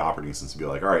back to the operating system and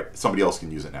be like, all right, somebody else can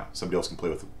use it now. Somebody else can play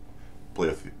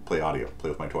audio, play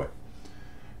with my toy.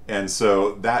 And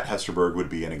so that Hesterberg would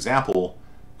be an example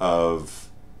of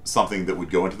something that would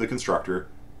go into the constructor,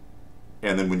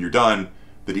 and then when you're done,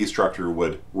 the destructor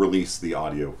would release the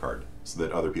audio card so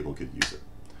that other people could use it.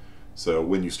 So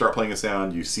when you start playing a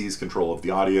sound, you seize control of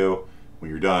the audio. When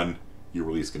you're done, you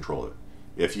release control of it.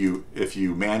 If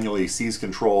you manually seize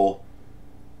control,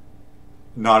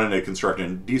 not in a constructor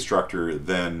and destructor,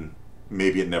 then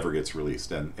maybe it never gets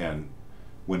released, and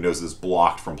Windows is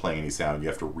blocked from playing any sound. You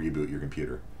have to reboot your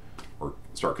computer or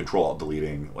start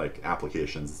control-alt-deleting like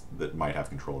applications that might have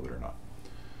control of it or not.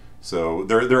 So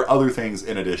there are other things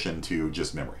in addition to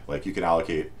just memory. Like you could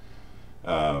allocate,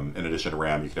 in addition to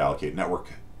RAM, you could allocate network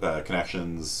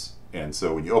connections. And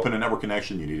so when you open a network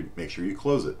connection, you need to make sure you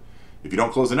close it. If you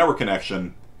don't close the network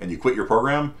connection and you quit your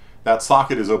program, that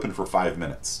socket is open for 5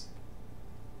 minutes.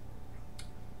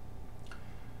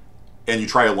 and you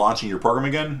try launching your program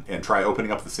again and try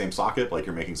opening up the same socket like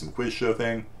you're making some quiz show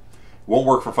thing, it won't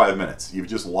work for 5 minutes. You've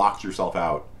just locked yourself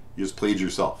out. You just played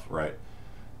yourself, right?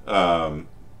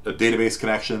 Database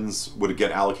connections would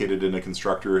get allocated in a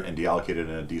constructor and deallocated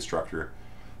in a destructor.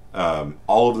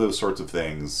 All of those sorts of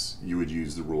things you would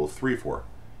use the rule of 3 for,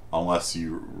 unless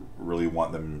you really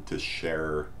want them to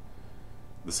share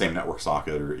the same network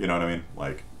socket, or you know what I mean?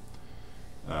 Like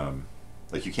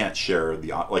you can't share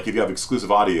the, like if you have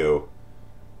exclusive audio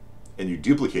and you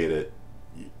duplicate it,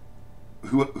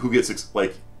 who gets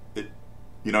like it,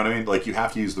 you know what I mean? Like you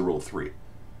have to use the rule of 3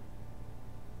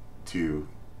 to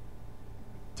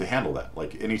handle that.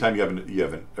 Like anytime you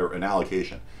have an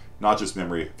allocation, not just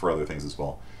memory, for other things as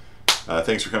well.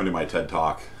 Thanks for coming to my TED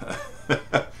Talk.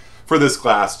 For this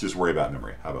class, just worry about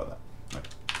memory. How about that? Right.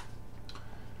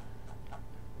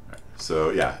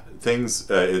 So yeah,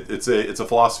 things. It's a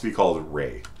philosophy called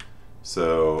Ray.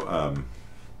 So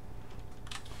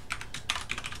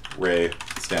Ray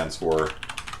stands for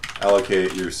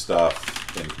allocate your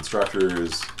stuff in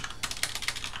constructors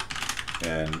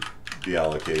and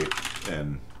deallocate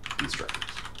in destructors.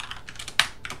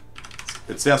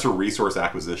 It stands for resource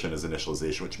acquisition as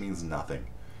initialization, which means nothing.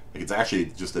 Like it's actually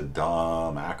just a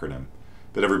dumb acronym,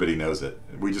 but everybody knows it.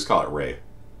 We just call it Ray.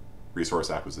 Resource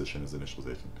acquisition as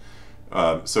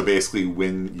initialization. So basically,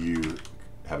 when you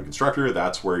have a constructor,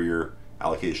 that's where your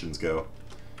allocations go.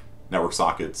 Network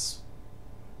sockets,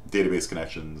 database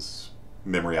connections,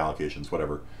 memory allocations,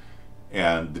 whatever.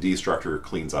 And the destructor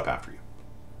cleans up after you.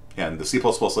 And the C++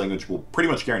 language will pretty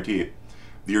much guarantee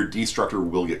that your destructor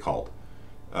will get called.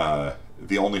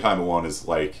 The only time it won't is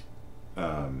like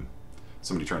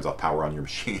somebody turns off power on your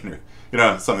machine,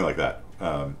 or something like that.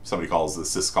 Somebody calls the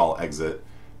syscall exit,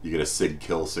 you get a sig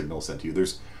kill signal sent to you.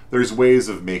 There's ways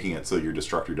of making it so your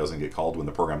destructor doesn't get called when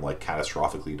the program like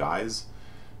catastrophically dies.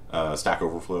 Stack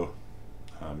overflow.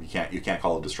 You can't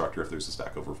call a destructor if there's a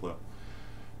stack overflow,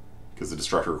 because the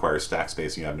destructor requires stack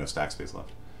space and you have no stack space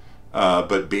left.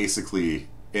 But basically,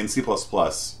 in C++,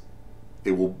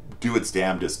 it will do its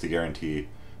damnedest to guarantee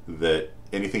that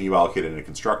anything you allocate in a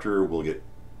constructor will get,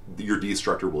 your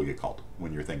destructor will get called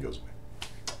when your thing goes away.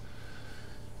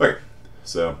 Okay,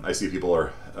 so I see people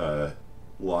are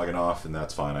logging off, and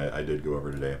that's fine. I did go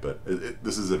over today, but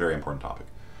this is a very important topic.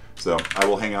 So I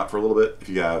will hang out for a little bit. If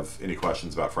you have any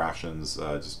questions about fractions,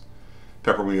 just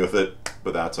pepper me with it.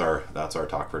 But that's our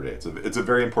talk for today. It's a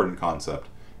very important concept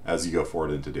as you go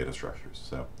forward into data structures.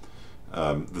 So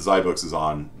the Zybooks is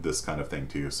on this kind of thing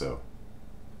too. So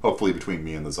hopefully between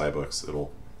me and the Zybooks,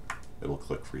 it'll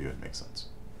click for you and make sense.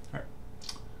 All right.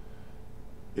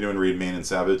 Anyone read Main and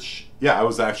Savage? Yeah, I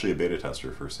was actually a beta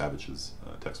tester for Savage's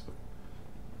textbook.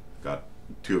 Got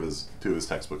two of his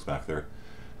textbooks back there.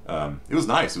 It was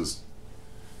nice. It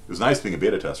was nice being a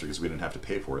beta tester because we didn't have to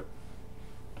pay for it.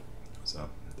 So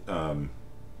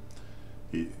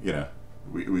we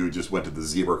just went to the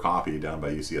Zebra copy down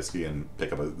by UCSD and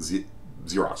pick up a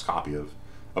Xerox copy of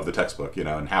the textbook,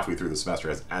 and halfway through the semester,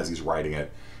 as he's writing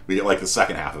it, we get like the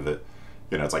second half of it.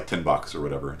 It's like $10 or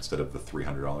whatever instead of the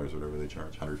 $300 or whatever they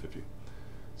charge, $150.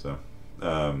 So,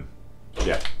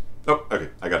 yeah. Oh, okay.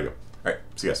 I gotta go. All right.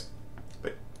 See you guys.